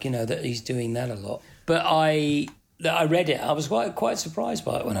work. That he's doing that a lot. But I read it. I was quite surprised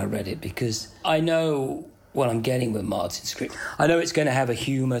by it when I read it because I know what I'm getting with Martin's script. I know it's going to have a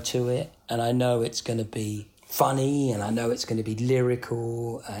humour to it, and I know it's going to be funny, and I know it's going to be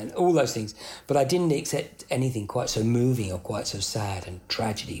lyrical and all those things. But I didn't accept anything quite so moving or quite so sad and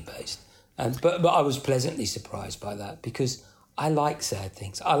tragedy-based. But I was pleasantly surprised by that because I like sad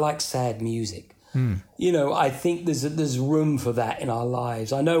things. I like sad music. I think there's room for that in our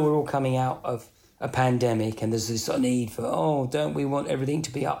lives. I know we're all coming out of a pandemic and there's this need for, don't we want everything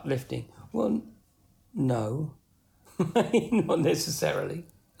to be uplifting? Well, no, not necessarily.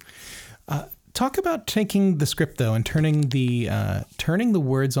 Talk about taking the script though and turning the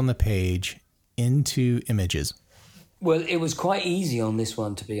words on the page into images. Well, it was quite easy on this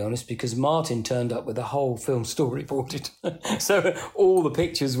one, to be honest, because Martin turned up with a whole film storyboarded. So all the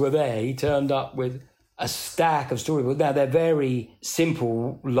pictures were there. He turned up with a stack of storyboards. Now, they're very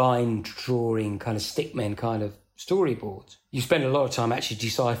simple line drawing, kind of stickmen kind of storyboards. You spend a lot of time actually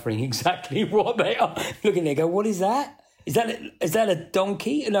deciphering exactly what they are. Looking there, go, what is that? Is that a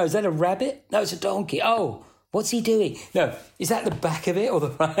donkey? No, is that a rabbit? No, it's a donkey. Oh, what's he doing? No, is that the back of it or the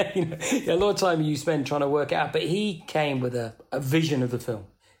front? A lot of time you spend trying to work it out. But he came with a vision of the film.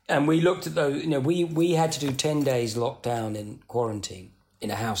 And we looked at those, we had to do 10 days lockdown in quarantine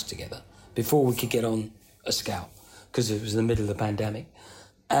in a house together before we could get on a scout because it was the middle of the pandemic.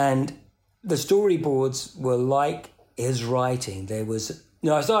 And the storyboards were like his writing. There was,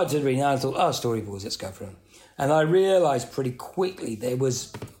 I started to read and I thought, storyboards, let's go for them. And I realised pretty quickly the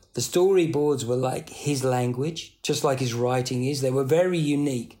storyboards were like his language, just like his writing is. They were very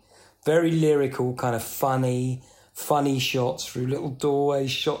unique, very lyrical, kind of funny shots through little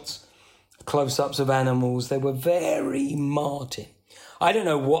doorways, shots, close-ups of animals. They were very Martin. I don't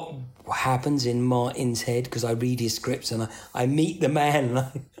know what happens in Martin's head because I read his scripts and I meet the man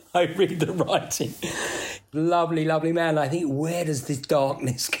and I read the writing. Lovely, lovely man. I think, where does this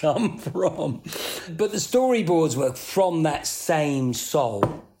darkness come from? But the storyboards were from that same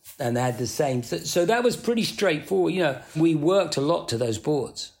soul and they had the same... So that was pretty straightforward. We worked a lot to those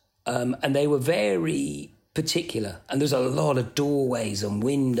boards and they were very particular. And there's a lot of doorways and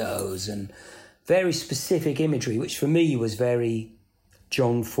windows and very specific imagery, which for me was very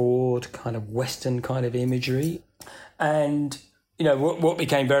John Ford, kind of Western kind of imagery. And, what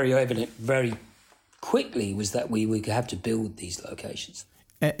became very evident very quickly was that we would have to build these locations.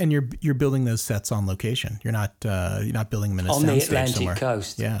 And you're building those sets on location. You're not building them in a soundstage somewhere. On the Atlantic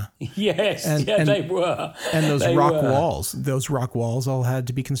coast. Yeah. Yes, they were. And those rock walls all had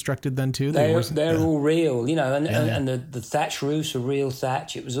to be constructed then too? They're all real, and the thatch roofs were real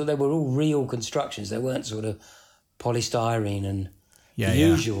thatch. They were all real constructions. They weren't sort of polystyrene and the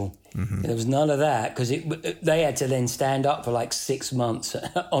usual. Mm-hmm. There was none of that because they had to then stand up for like 6 months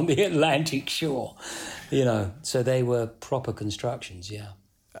on the Atlantic shore, so they were proper constructions, yeah.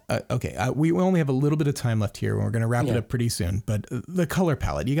 We only have a little bit of time left here, and we're going to wrap it up pretty soon. But the color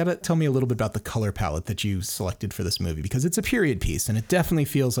palette, you got to tell me a little bit about the color palette that you selected for this movie, because it's a period piece, and it definitely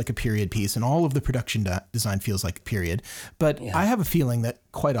feels like a period piece, and all of the production design feels like a period. But I have a feeling that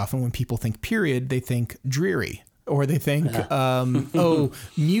quite often when people think period, they think dreary. Or they think,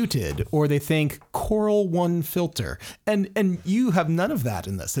 muted, or they think Coral One filter, and you have none of that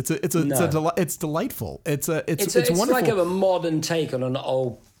in this. It's delightful. It's wonderful. It's like a modern take on an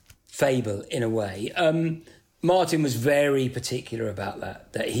old fable in a way. Martin was very particular about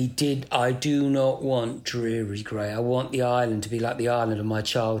that. That he did. I do not want dreary grey. I want the island to be like the island of my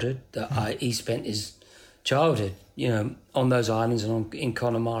childhood. He spent his childhood, on those islands and in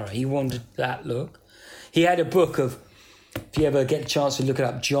Connemara. He wanted that look. He had a book of, if you ever get a chance to look it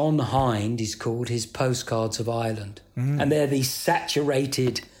up, John Hind is called, his Postcards of Ireland. And they're these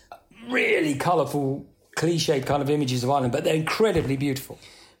saturated, really colourful, cliched kind of images of Ireland, but they're incredibly beautiful.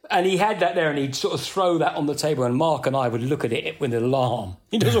 And he had that there, and he'd sort of throw that on the table, and Mark and I would look at it with alarm.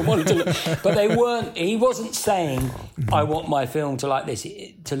 He doesn't want it to look... But he wasn't saying, I want my film to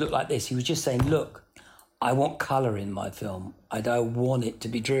look like this. He was just saying, look, I want colour in my film. I don't want it to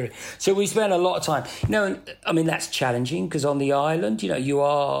be dreary. So we spent a lot of time. That's challenging because on the island, you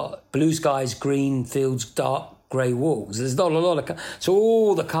are blue skies, green fields, dark grey walls. There's not a lot of colour. So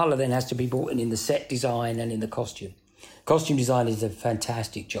all the colour then has to be brought in the set design and in the costume. Costume design did a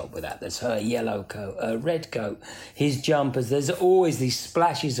fantastic job with that. There's her yellow coat, her red coat, his jumpers. There's always these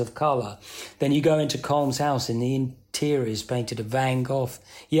splashes of colour. Then you go into Colm's house and the interior is painted a Van Gogh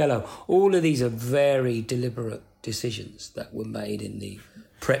yellow. All of these are very deliberate decisions that were made in the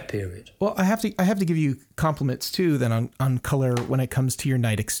prep period. Well, I have to give you compliments too then on color when it comes to your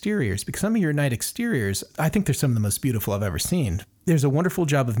night exteriors, because some of your night exteriors, I think they're some of the most beautiful I've ever seen. There's a wonderful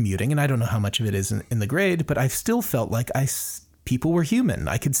job of muting, and I don't know how much of it is in the grade, but I still felt like people were human.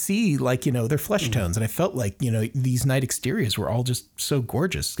 I could see their flesh tones, and I felt like, these night exteriors were all just so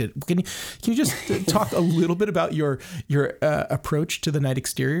gorgeous. Can you just talk a little bit about your approach to the night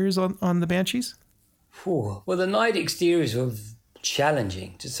exteriors on the Banshees? Well, the night exteriors were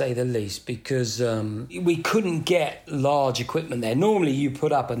challenging, to say the least, because we couldn't get large equipment there. Normally, you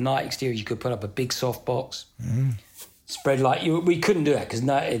put up a night exterior, you could put up a big softbox, spread light. We couldn't do that because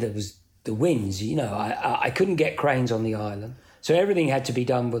there was the winds. I couldn't get cranes on the island, so everything had to be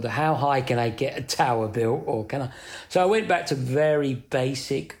done with how high can I get a tower built, or can I? So I went back to very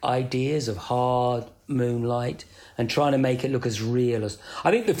basic ideas of hard moonlight and trying to make it look as real as.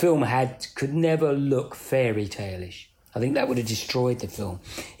 I think the film could never look fairy tale-ish. I think that would have destroyed the film.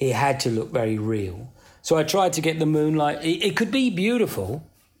 It had to look very real. So I tried to get the moonlight. It could be beautiful,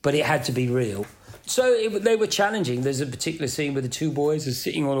 but it had to be real. So they were challenging. There's a particular scene where the two boys are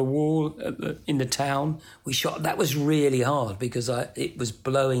sitting on a wall in the town. We shot. That was really hard because it was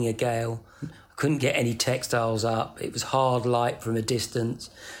blowing a gale. I couldn't get any textiles up. It was hard light from a distance.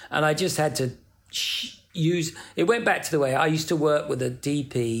 And I just had to it went back to the way I used to work with a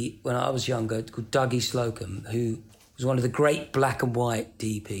DP when I was younger called Dougie Slocum, who was one of the great black and white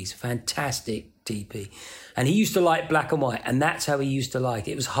DPs, fantastic DP. And he used to like black and white, and that's how he used to like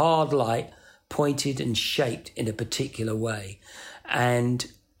it. It was hard light, pointed and shaped in a particular way. And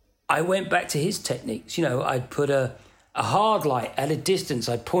I went back to his techniques. I'd put a hard light at a distance,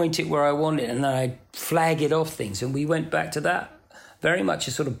 I'd point it where I wanted, and then I'd flag it off things. And we went back to that, very much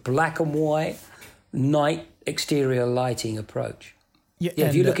a sort of black and white night exterior lighting approach. Yeah,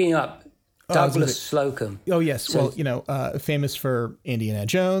 if you're looking up Douglas Slocum. Oh, yes. So, famous for Indiana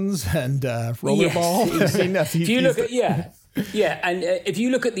Jones and Rollerball. Yes, if you look at, and if you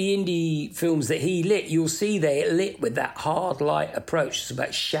look at the indie films that he lit, you'll see they lit with that hard light approach. It's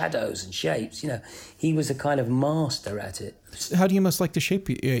about shadows and shapes. He was a kind of master at it. How do you most like to shape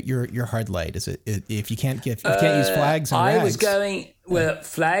your hard light? Is it if you can't use flags and rags? I was going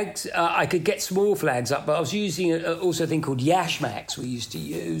flags. I could get small flags up, but I was using also a thing called yashmaks we used to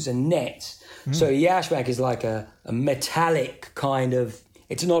use, and nets. So yashmak is like a metallic kind of.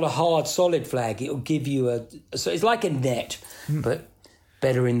 It's not a hard, solid flag. It'll give you so it's like a net, but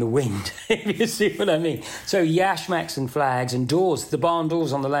better in the wind, if you see what I mean. So yashmaks and flags and doors, the barn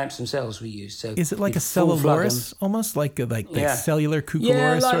doors on the lamps themselves we use. So is it like a cellulorous, almost like cellular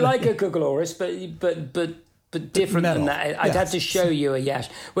cucoloris? Yeah, like a cucoloris, but different than that. I'd have to show you a yash.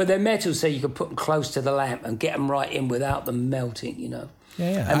 Well, they're metal, so you can put them close to the lamp and get them right in without them melting,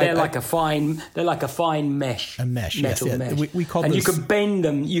 Yeah. And they're like a fine mesh. A mesh, metal mesh. We call and you can bend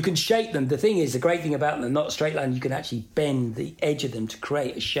them, you can shape them. The thing is, the great thing about them, they're not a straight line. You can actually bend the edge of them to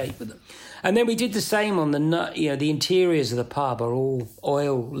create a shape with them. And then we did the same on the interiors of the pub are all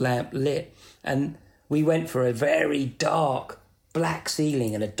oil lamp lit, and we went for a very dark black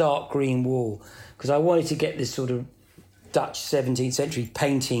ceiling and a dark green wall, because I wanted to get this sort of Dutch 17th century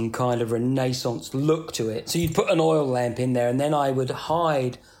painting kind of Renaissance look to it. So you'd put an oil lamp in there, and then I would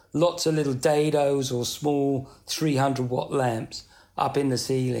hide lots of little dados or small 300-watt lamps up in the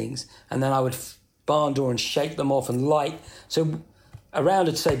ceilings, and then I would barn door and shake them off and light. So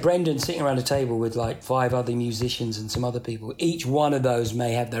around, say, Brendan sitting around a table with like 5 other musicians and some other people. Each one of those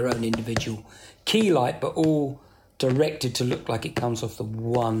may have their own individual key light, but all directed to look like it comes off the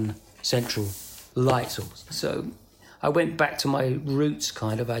one central light source. So I went back to my roots,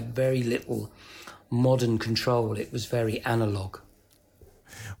 kind of. I had very little modern control. It was very analog.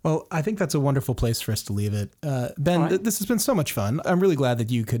 Well, I think that's a wonderful place for us to leave it. Ben, right. This has been so much fun. I'm really glad that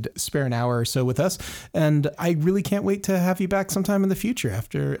you could spare an hour or so with us. And I really can't wait to have you back sometime in the future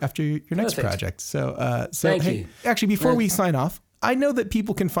after your next Perfect. project. So Thank you. Actually, before we sign off, I know that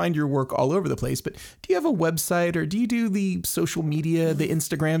people can find your work all over the place, but do you have a website, or do you do the social media, the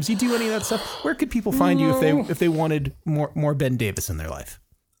Instagrams? Do you do any of that stuff? Where could people find you if they wanted more Ben Davis in their life?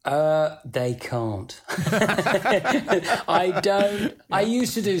 They can't. I don't. I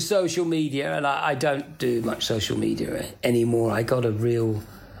used to do social media, and I don't do much social media anymore. I got a real,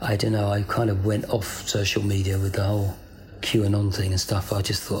 I don't know, I kind of went off social media with the whole QAnon thing and stuff. I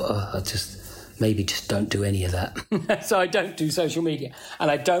just thought, maybe just don't do any of that. So I don't do social media, and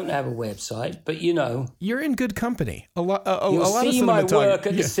I don't have a website, but you know. You're in good company. You'll see my work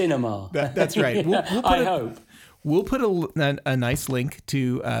at the cinema. That's right. I hope. We'll put a nice link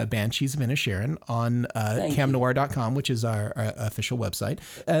to Banshees of Inisherin on camnoir.com, which is our official website.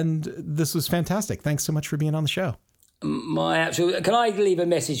 And this was fantastic. Thanks so much for being on the show. Can I leave a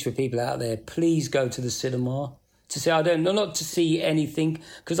message for people out there? Please go to the cinema to see. Not to see anything,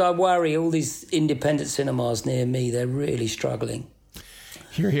 because I worry all these independent cinemas near me, they're really struggling.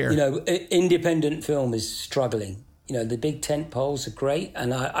 Hear, hear. You know, independent film is struggling. You know, the big tent poles are great,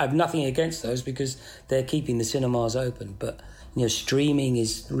 and I have nothing against those because they're keeping the cinemas open. But, you know, streaming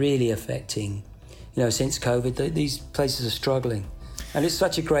is really affecting, you know, since COVID, these places are struggling. And it's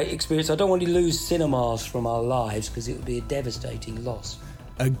such a great experience. I don't want to lose cinemas from our lives because it would be a devastating loss.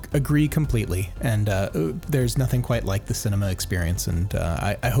 Agree completely. And there's nothing quite like the cinema experience. And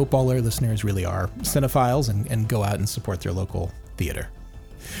I hope all our listeners really are cinephiles and go out and support their local theater.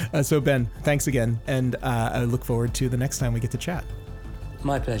 So, Ben, thanks again, and I look forward to the next time we get to chat.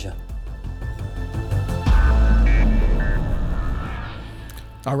 My pleasure.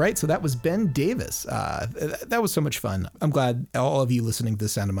 All right, so that was Ben Davis. That was so much fun. I'm glad all of you listening to the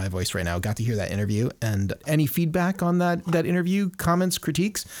sound of my voice right now got to hear that interview. And any feedback on that interview, comments,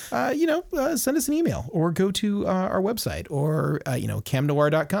 critiques, send us an email or go to our website or,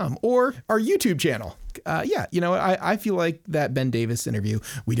 camnoir.com or our YouTube channel. I feel like that Ben Davis interview,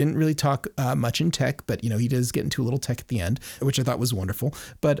 we didn't really talk much in tech, but, he does get into a little tech at the end, which I thought was wonderful.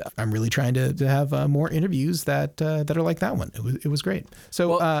 But I'm really trying to have more interviews that are like that one. It was great.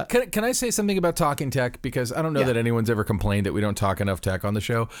 So can I say something about talking tech? Because I don't know that anyone's ever complained that we don't talk enough tech on the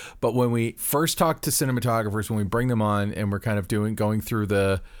show. But when we first talk to cinematographers, when we bring them on and we're kind of going through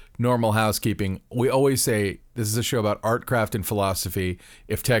the normal housekeeping, we always say, this is a show about art, craft, and philosophy.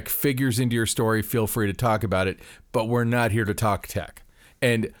 If tech figures into your story, feel free to talk about it, but we're not here to talk tech.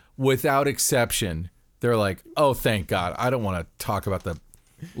 And without exception, they're like, oh, thank God. I don't want to talk about the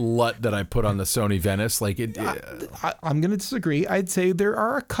LUT that I put on the Sony Venice. I'm going to disagree. I'd say there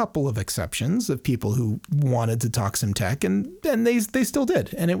are a couple of exceptions of people who wanted to talk some tech, and they still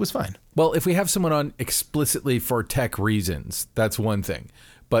did, and it was fine. Well, if we have someone on explicitly for tech reasons, that's one thing.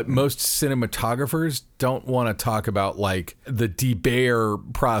 But most cinematographers don't want to talk about like the debayer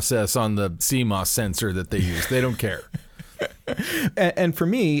process on the CMOS sensor that they use. They don't care. And for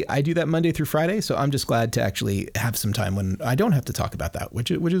me, I do that Monday through Friday. So I'm just glad to actually have some time when I don't have to talk about that,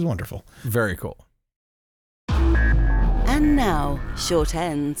 which is wonderful. Very cool. And now, short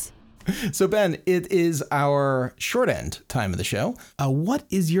ends. So, Ben, it is our short end time of the show. What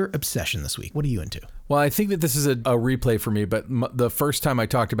is your obsession this week? What are you into? Well, I think that this is a replay for me, but the first time I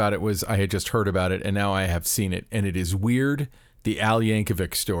talked about it was I had just heard about it, and now I have seen it, and it is Weird, the Al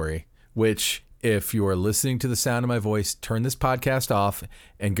Yankovic story, which, if you are listening to the sound of my voice, turn this podcast off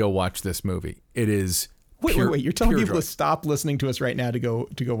and go watch this movie. It is Wait, you're telling people to stop listening to us right now to go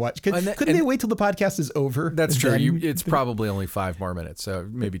watch? Couldn't they wait till the podcast is over? That's true. It's probably only 5 more minutes, so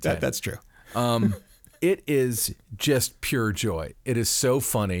maybe 10. That's true. It is just pure joy. It is so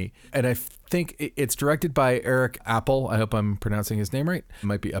funny. And I think it's directed by Eric Appel. I hope I'm pronouncing his name right. It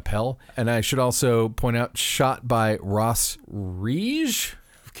might be Appel. And I should also point out, shot by Ross Riege.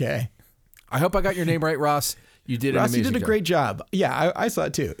 Okay. I hope I got your name right, Ross. You did an amazing job. You did a great job. Yeah, I saw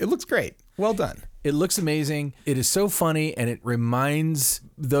it too. It looks great. Well done. It looks amazing. It is so funny, and it reminds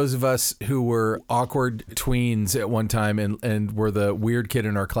those of us who were awkward tweens at one time and were the weird kid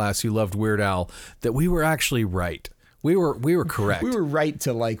in our class who loved Weird Al that we were actually right. We were correct. We were right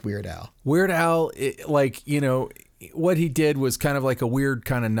to like Weird Al. Weird Al, what he did was kind of like a weird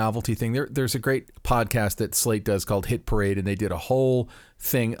kind of novelty thing. There's a great podcast that Slate does called Hit Parade, and they did a whole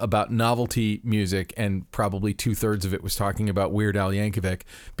thing about novelty music, and probably 2/3 of it was talking about Weird Al Yankovic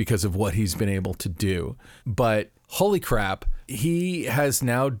because of what he's been able to do. But holy crap, he has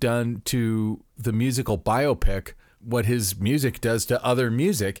now done to the musical biopic what his music does to other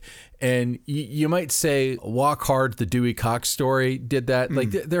music. And you might say Walk Hard, the Dewey Cox Story did that. Like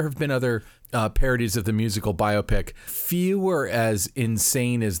there have been other parodies of the musical biopic. Few were as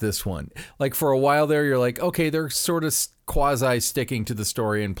insane as this one. Like for a while there, you're like, okay, they're sort of quasi sticking to the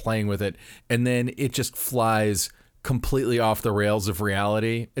story and playing with it. And then it just flies completely off the rails of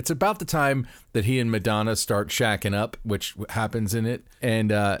reality. It's about the time that he and Madonna start shacking up, which happens in it.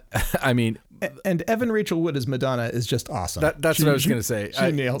 And I mean... And Evan Rachel Wood as Madonna is just awesome. That's what I was going to say.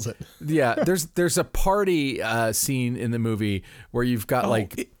 She nails it. Yeah, there's a party scene in the movie where you've got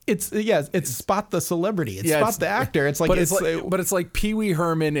it's Spot the celebrity. It's Spot the actor. It's like but it's like Pee Wee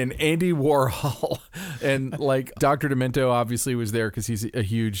Herman and Andy Warhol and like Dr. Demento obviously was there because he's a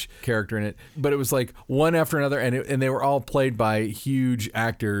huge character in it. But it was like one after another, and they were all played by huge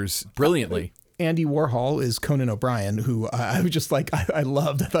actors brilliantly. Andy Warhol is Conan O'Brien, who I was just like I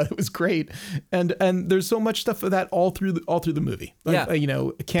loved. I thought it was great, and there's so much stuff of that all through the movie. Like,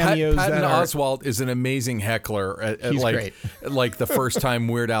 cameos. Patton Oswalt is an amazing heckler. He's great. Like the first time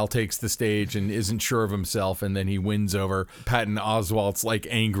Weird Al takes the stage and isn't sure of himself, and then he wins over Patton Oswalt's like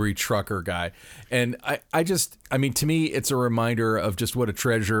angry trucker guy. And I mean, to me, it's a reminder of just what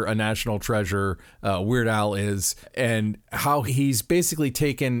a national treasure Weird Al is, and how he's basically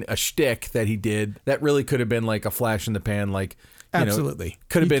taken a shtick that he did that really could have been like a flash in the pan, like absolutely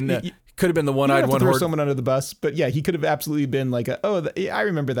could have been the one-eyed one throw horn. Someone under the bus, but yeah, he could have absolutely been like I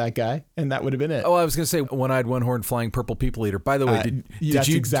remember that guy, and that would have been it. Oh, I was going to say one-eyed one horn flying purple people eater. By the way, that's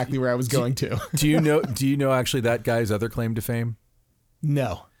exactly where I was going to. Do you know actually that guy's other claim to fame?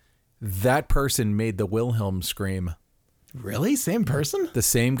 No. That person made the Wilhelm scream. Really? Same person? The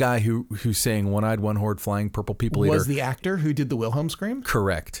same guy who sang one-eyed one horn flying purple people eater was the actor who did the Wilhelm scream?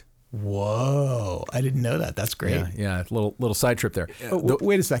 Correct. Whoa, I didn't know that. That's great. Yeah, little side trip there.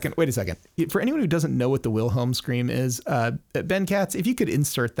 Wait a second. For anyone who doesn't know what the Wilhelm scream is, Ben Katz, if you could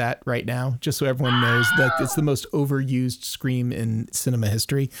insert that right now, just so everyone knows that it's the most overused scream in cinema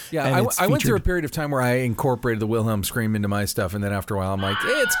history. Yeah, I went through a period of time where I incorporated the Wilhelm scream into my stuff, and then after a while, I'm like,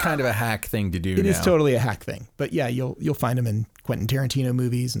 it's kind of a hack thing to do. It is totally a hack thing, but yeah, you'll find them in Quentin Tarantino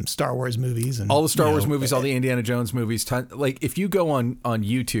movies and Star Wars movies and all the Star Wars movies, all the Indiana Jones movies. Like if you go on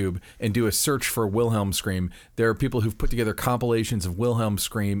YouTube and do a search for Wilhelm scream, there are people who've put together compilations of Wilhelm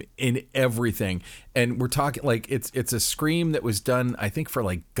scream in everything. And we're talking like it's a scream that was done, I think, for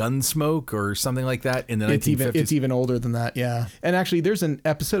like Gunsmoke or something like that in the 1950s. It's even older than that, yeah. And actually, there's an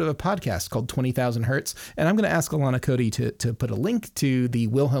episode of a podcast called 20,000 Hertz, and I'm going to ask Alana Cody to put a link to the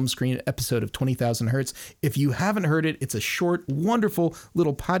Wilhelm scream episode of 20,000 Hertz. If you haven't heard it, it's a short, wonderful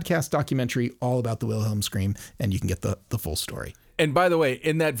little podcast documentary all about the Wilhelm scream, and you can get the full story. And by the way,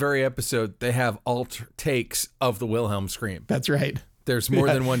 in that very episode, they have takes of the Wilhelm scream. That's right. There's more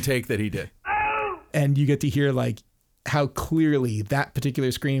than one take that he did. And you get to hear like how clearly that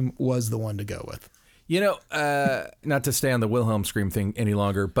particular scream was the one to go with. You know, not to stay on the Wilhelm scream thing any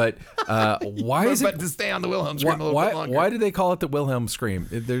longer, but why is it? But to stay on the Wilhelm scream a little bit longer. Why do they call it the Wilhelm scream?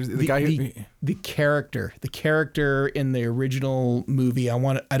 There's the character in the original movie. I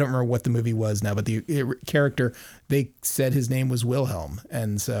don't remember what the movie was now, but the character, they said his name was Wilhelm,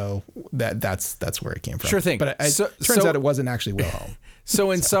 and so that's where it came from. Sure thing. But turns out it wasn't actually Wilhelm.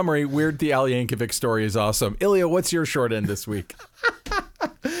 So in summary, Weird the Al Yankovic story is awesome. Ilya, what's your short end this week?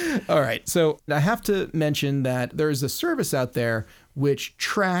 All right. So I have to mention that there is a service out there which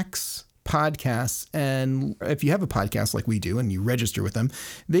tracks podcasts. And if you have a podcast like we do and you register with them,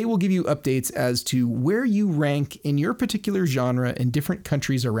 they will give you updates as to where you rank in your particular genre in different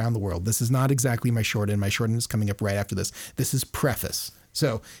countries around the world. This is not exactly my short end. My short end is coming up right after this. This is preface.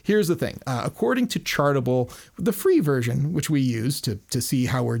 So here's the thing. According to Chartable, the free version, which we use to see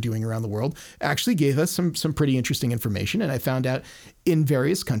how we're doing around the world, actually gave us some pretty interesting information. And I found out in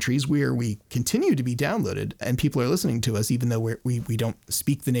various countries where we continue to be downloaded and people are listening to us, even though we don't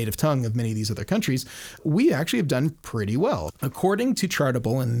speak the native tongue of many of these other countries, we actually have done pretty well. According to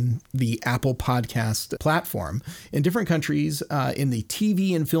Chartable and the Apple Podcast platform, in different countries, in the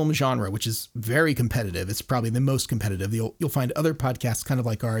TV and film genre, which is very competitive, it's probably the most competitive. You'll find other podcasts kind of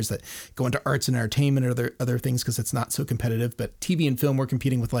like ours that go into arts and entertainment or other things because it's not so competitive. But TV and film, we're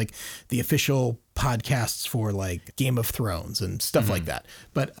competing with like the official podcasts for like Game of Thrones and stuff like that.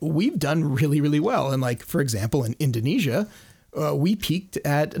 But we've done really, really well. And like, for example, in Indonesia, we peaked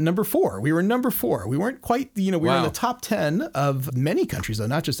at number 4. We were number 4. We weren't quite, we were in the top 10 of many countries, though,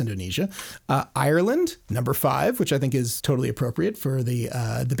 not just Indonesia. Ireland, number 5, which I think is totally appropriate for the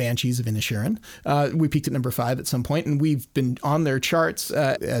Banshees of Inisherin. We peaked at number 5 at some point, and we've been on their charts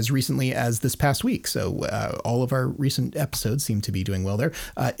as recently as this past week. So all of our recent episodes seem to be doing well there.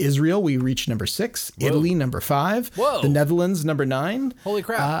 Israel, we reached number 6. Whoa. Italy, number 5. Whoa. The Netherlands, number 9. Holy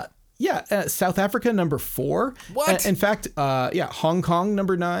crap. South Africa, number 4. What? In fact, Hong Kong,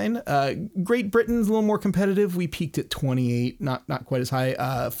 number 9. Great Britain's a little more competitive. We peaked at 28, not quite as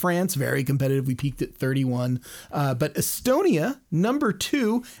high. France, very competitive. We peaked at 31. But Estonia, number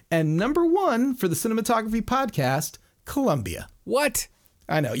 2, and number 1 for the Cinematography Podcast, Colombia. What?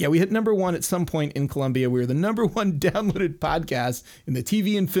 I know. Yeah, we hit number 1 at some point in Colombia. We were the number 1 downloaded podcast in the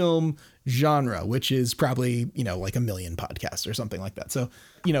TV and film genre, which is probably, like 1 million podcasts or something like that. So,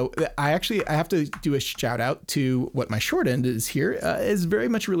 I have to do a shout out to what my short end is here, is very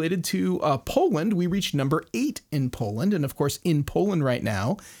much related to Poland. We reached number 8 in Poland. And of course, in Poland right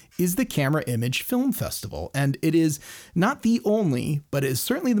now is the Camera Image Film Festival. And it is not the only, but it is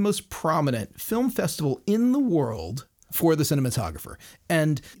certainly the most prominent film festival in the world for the cinematographer.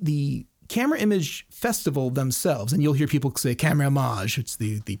 And the Camera Image Festival themselves, and you'll hear people say Camera Image, it's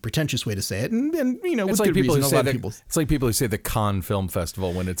the pretentious way to say it, and it's with like good people reason, who say a lot of people. It's like people who say the Cannes Film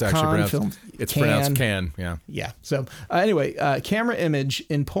Festival when it's actually pronounced Cannes. Yeah. So anyway, Camera Image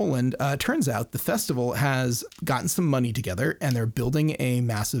in Poland, turns out the festival has gotten some money together and they're building a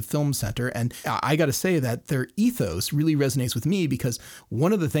massive film center. And I got to say that their ethos really resonates with me, because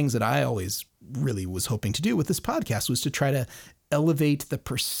one of the things that I always really was hoping to do with this podcast was to try to elevate the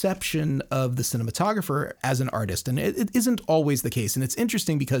perception of the cinematographer as an artist. And it isn't always the case. And it's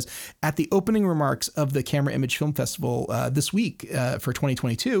interesting because at the opening remarks of the Camera Image Film Festival this week for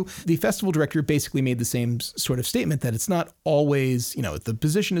 2022, the festival director basically made the same sort of statement that it's not always, the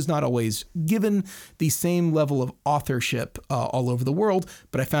position is not always given the same level of authorship all over the world.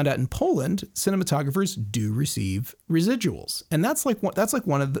 But I found out in Poland, cinematographers do receive residuals. And that's like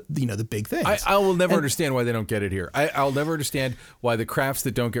one of the, the big things. I will never understand why they don't get it here. I'll never understand why the crafts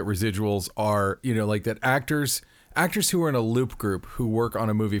that don't get residuals are, like that actors who are in a loop group who work on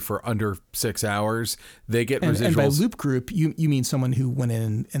a movie for under 6 hours, they get residuals. And by loop group, you mean someone who went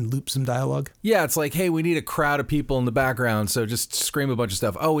in and looped some dialogue? Yeah, it's like, hey, we need a crowd of people in the background, so just scream a bunch of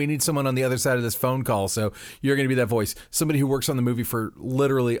stuff. Oh, we need someone on the other side of this phone call, so you're going to be that voice. Somebody who works on the movie for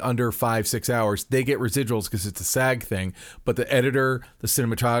literally under 5-6 hours, they get residuals because it's a SAG thing. But the editor, the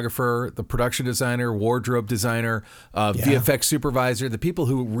cinematographer, the production designer, wardrobe designer, VFX supervisor, the people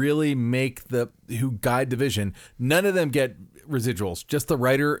who really who guide the vision, none of them get residuals, just the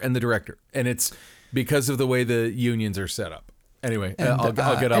writer and the director. And it's because of the way the unions are set up. Anyway, I'll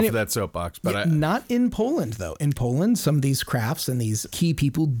get off of that soapbox. But not in Poland, though. In Poland, some of these crafts and these key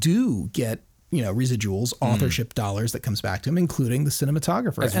people do get, residuals, authorship dollars that comes back to them, including the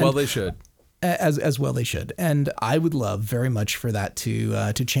cinematographer. Well they should. As well they should. And I would love very much for that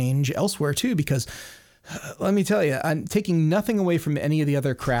to change elsewhere, too, because let me tell you, I'm taking nothing away from any of the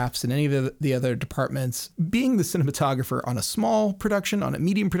other crafts and any of the other departments. Being the cinematographer on a small production, on a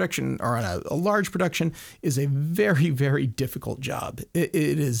medium production, or on a large production is a very, very difficult job. It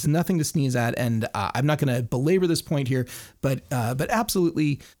is nothing to sneeze at, and I'm not going to belabor this point here, but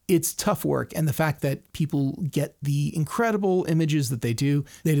absolutely, it's tough work. And the fact that people get the incredible images that they do,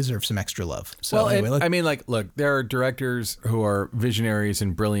 they deserve some extra love. So look, there are directors who are visionaries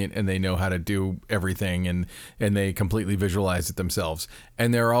and brilliant, and they know how to do everything. And they completely visualize it themselves.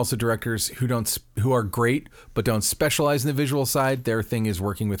 And there are also directors who are great but don't specialize in the visual side. Their thing is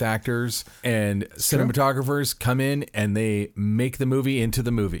working with actors, and cinematographers come in and they make the movie into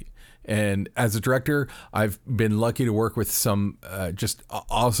the movie. And as a director, I've been lucky to work with some just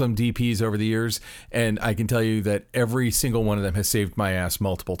awesome DPs over the years, and I can tell you that every single one of them has saved my ass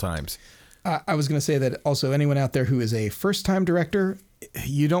multiple times. I was going to say that also anyone out there who is a first-time director,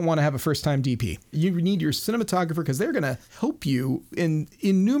 you don't want to have a first-time DP. You need your cinematographer because they're going to help you in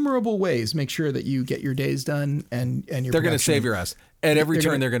innumerable ways make sure that you get your days done and your They're going to save your ass. At every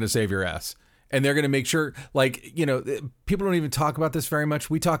turn, they're going to save your ass. And they're going to make sure, like, you know, people don't even talk about this very much.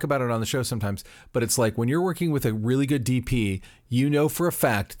 We talk about it on the show sometimes, but it's like when you're working with a really good DP, you know for a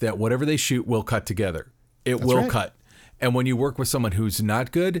fact that whatever they shoot will cut together. It will cut. And when you work with someone who's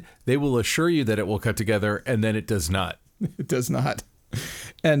not good, they will assure you that it will cut together, and then it does not. It does not.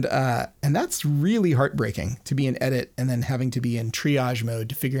 And that's really heartbreaking, to be in edit and then having to be in triage mode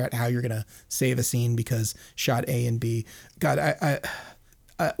to figure out how you're going to save a scene because shot A and B. God, I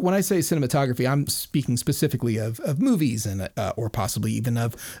when I say cinematography, I'm speaking specifically of movies and or possibly even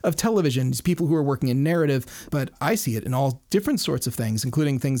of television, people who are working in narrative. But I see it in all different sorts of things,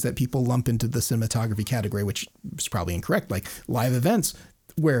 including things that people lump into the cinematography category, which is probably incorrect, like live events,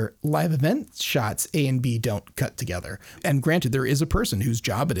 where live event shots A and B don't cut together. And granted, there is a person whose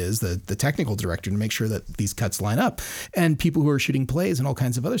job it is, the technical director, to make sure that these cuts line up, and people who are shooting plays and all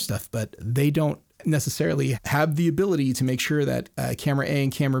kinds of other stuff, but they don't necessarily have the ability to make sure that camera A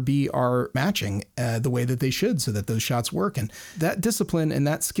and camera B are matching the way that they should so that those shots work. And that discipline and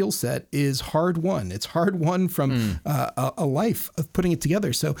that skill set is hard won. It's hard won from a life of putting it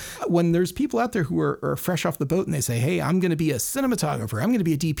together. So when there's people out there who are fresh off the boat and they say, hey, I'm going to be a cinematographer, I'm going to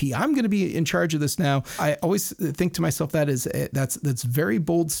be a DP, I'm going to be in charge of this now, I always think to myself that's very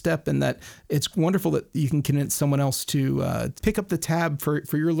bold step, and that it's wonderful that you can convince someone else to pick up the tab for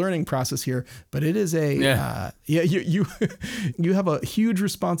your learning process here. But it is you have a huge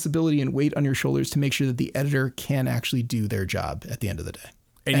responsibility and weight on your shoulders to make sure that the editor can actually do their job at the end of the day.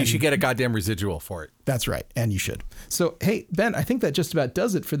 And you should get a goddamn residual for it. That's right. And you should. So, hey, Ben, I think that just about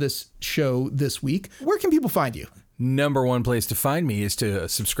does it for this show this week. Where can people find you? Number one place to find me is to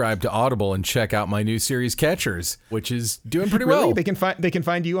subscribe to Audible and check out my new series Catchers, which is doing pretty well. They can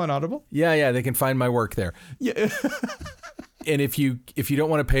find you on Audible? Yeah, they can find my work there. Yeah. And if you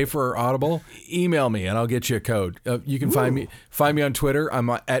don't want to pay for Audible, email me and I'll get you a code. You can find me on Twitter. I'm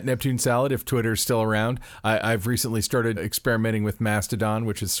at Neptune Salad if Twitter's still around. I've recently started experimenting with Mastodon,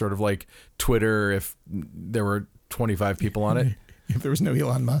 which is sort of like Twitter if there were 25 people on it. If there was no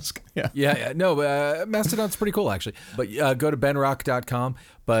Elon Musk. Yeah. No, Mastodon's pretty cool, actually. But go to benrock.com.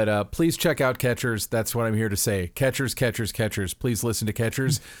 But please check out Catchers. That's what I'm here to say. Catchers. Please listen to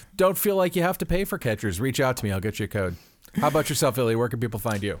Catchers. Don't feel like you have to pay for Catchers. Reach out to me. I'll get you a code. How about yourself, Ilya? Where can people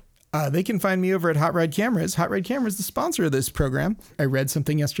find you? They can find me over at Hot Rod Cameras. Hot Rod Cameras is the sponsor of this program. I read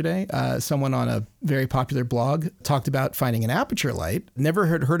something yesterday. Someone on a very popular blog talked about finding an aperture light. Never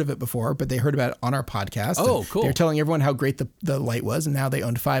heard of it before, but they heard about it on our podcast. Oh, cool. They're telling everyone how great the light was, and now they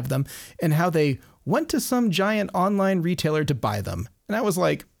owned 5 of them, and how they went to some giant online retailer to buy them. And I was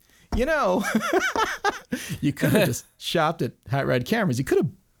like, you could have just shopped at Hot Rod Cameras. You could have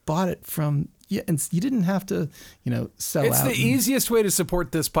bought it from... Yeah, and you didn't have to, sell out. It's the easiest way to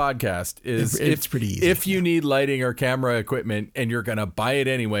support this podcast is it's pretty easy. If you need lighting or camera equipment and you're going to buy it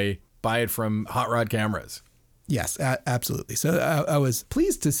anyway, buy it from Hot Rod Cameras. Yes, absolutely. So I was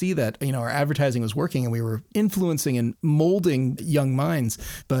pleased to see that, our advertising was working and we were influencing and molding young minds.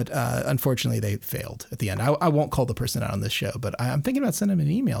 But unfortunately, they failed at the end. I won't call the person out on this show, but I'm thinking about sending them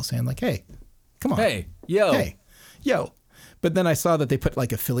an email saying like, hey, come on. Hey, yo. But then I saw that they put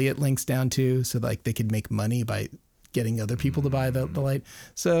like affiliate links down too, so like they could make money by getting other people to buy the light.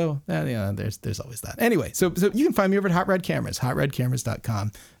 So there's always that. Anyway, so you can find me over at Hot Rod Cameras,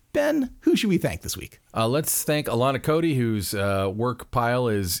 hotrodcameras.com. Ben, who should we thank this week? Let's thank Alana Cody, whose work pile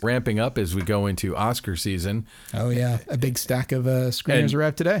is ramping up as we go into Oscar season. Oh, yeah. A big stack of screeners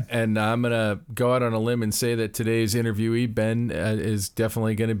arrived today. And I'm going to go out on a limb and say that today's interviewee, Ben, is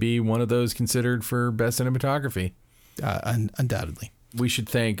definitely going to be one of those considered for best cinematography. Undoubtedly. We should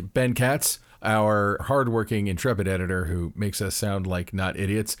thank Ben Katz, our hardworking, intrepid editor who makes us sound like not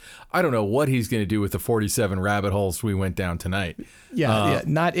idiots. I don't know what he's going to do with the 47 rabbit holes we went down tonight. Yeah,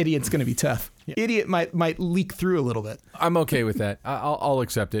 not idiot's going to be tough. Idiot might leak through a little bit. I'm okay with that. I'll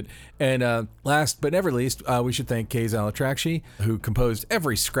accept it. And last but never least, we should thank Kay Zalatrakshy, who composed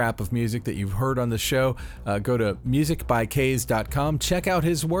every scrap of music that you've heard on the show. Go to musicbykays.com. Check out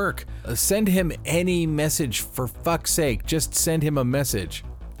his work. Send him any message, for fuck's sake. Just send him a message.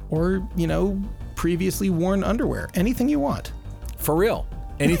 Or, previously worn underwear. Anything you want. For real.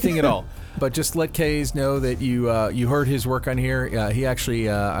 Anything at all. But just let Kays know that you heard his work on here. He actually,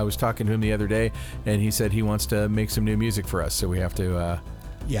 I was talking to him the other day, and he said he wants to make some new music for us. So we have to...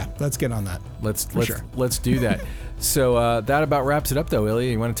 yeah, let's get on that. Let's do that. So that about wraps it up, though,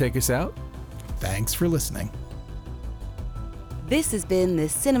 Ilya. You want to take us out? Thanks for listening. This has been the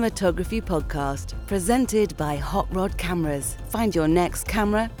Cinematography Podcast, presented by Hot Rod Cameras. Find your next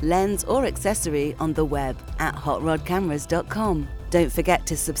camera, lens, or accessory on the web at hotrodcameras.com. Don't forget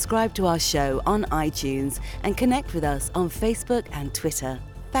to subscribe to our show on iTunes and connect with us on Facebook and Twitter.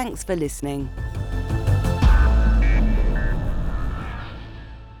 Thanks for listening.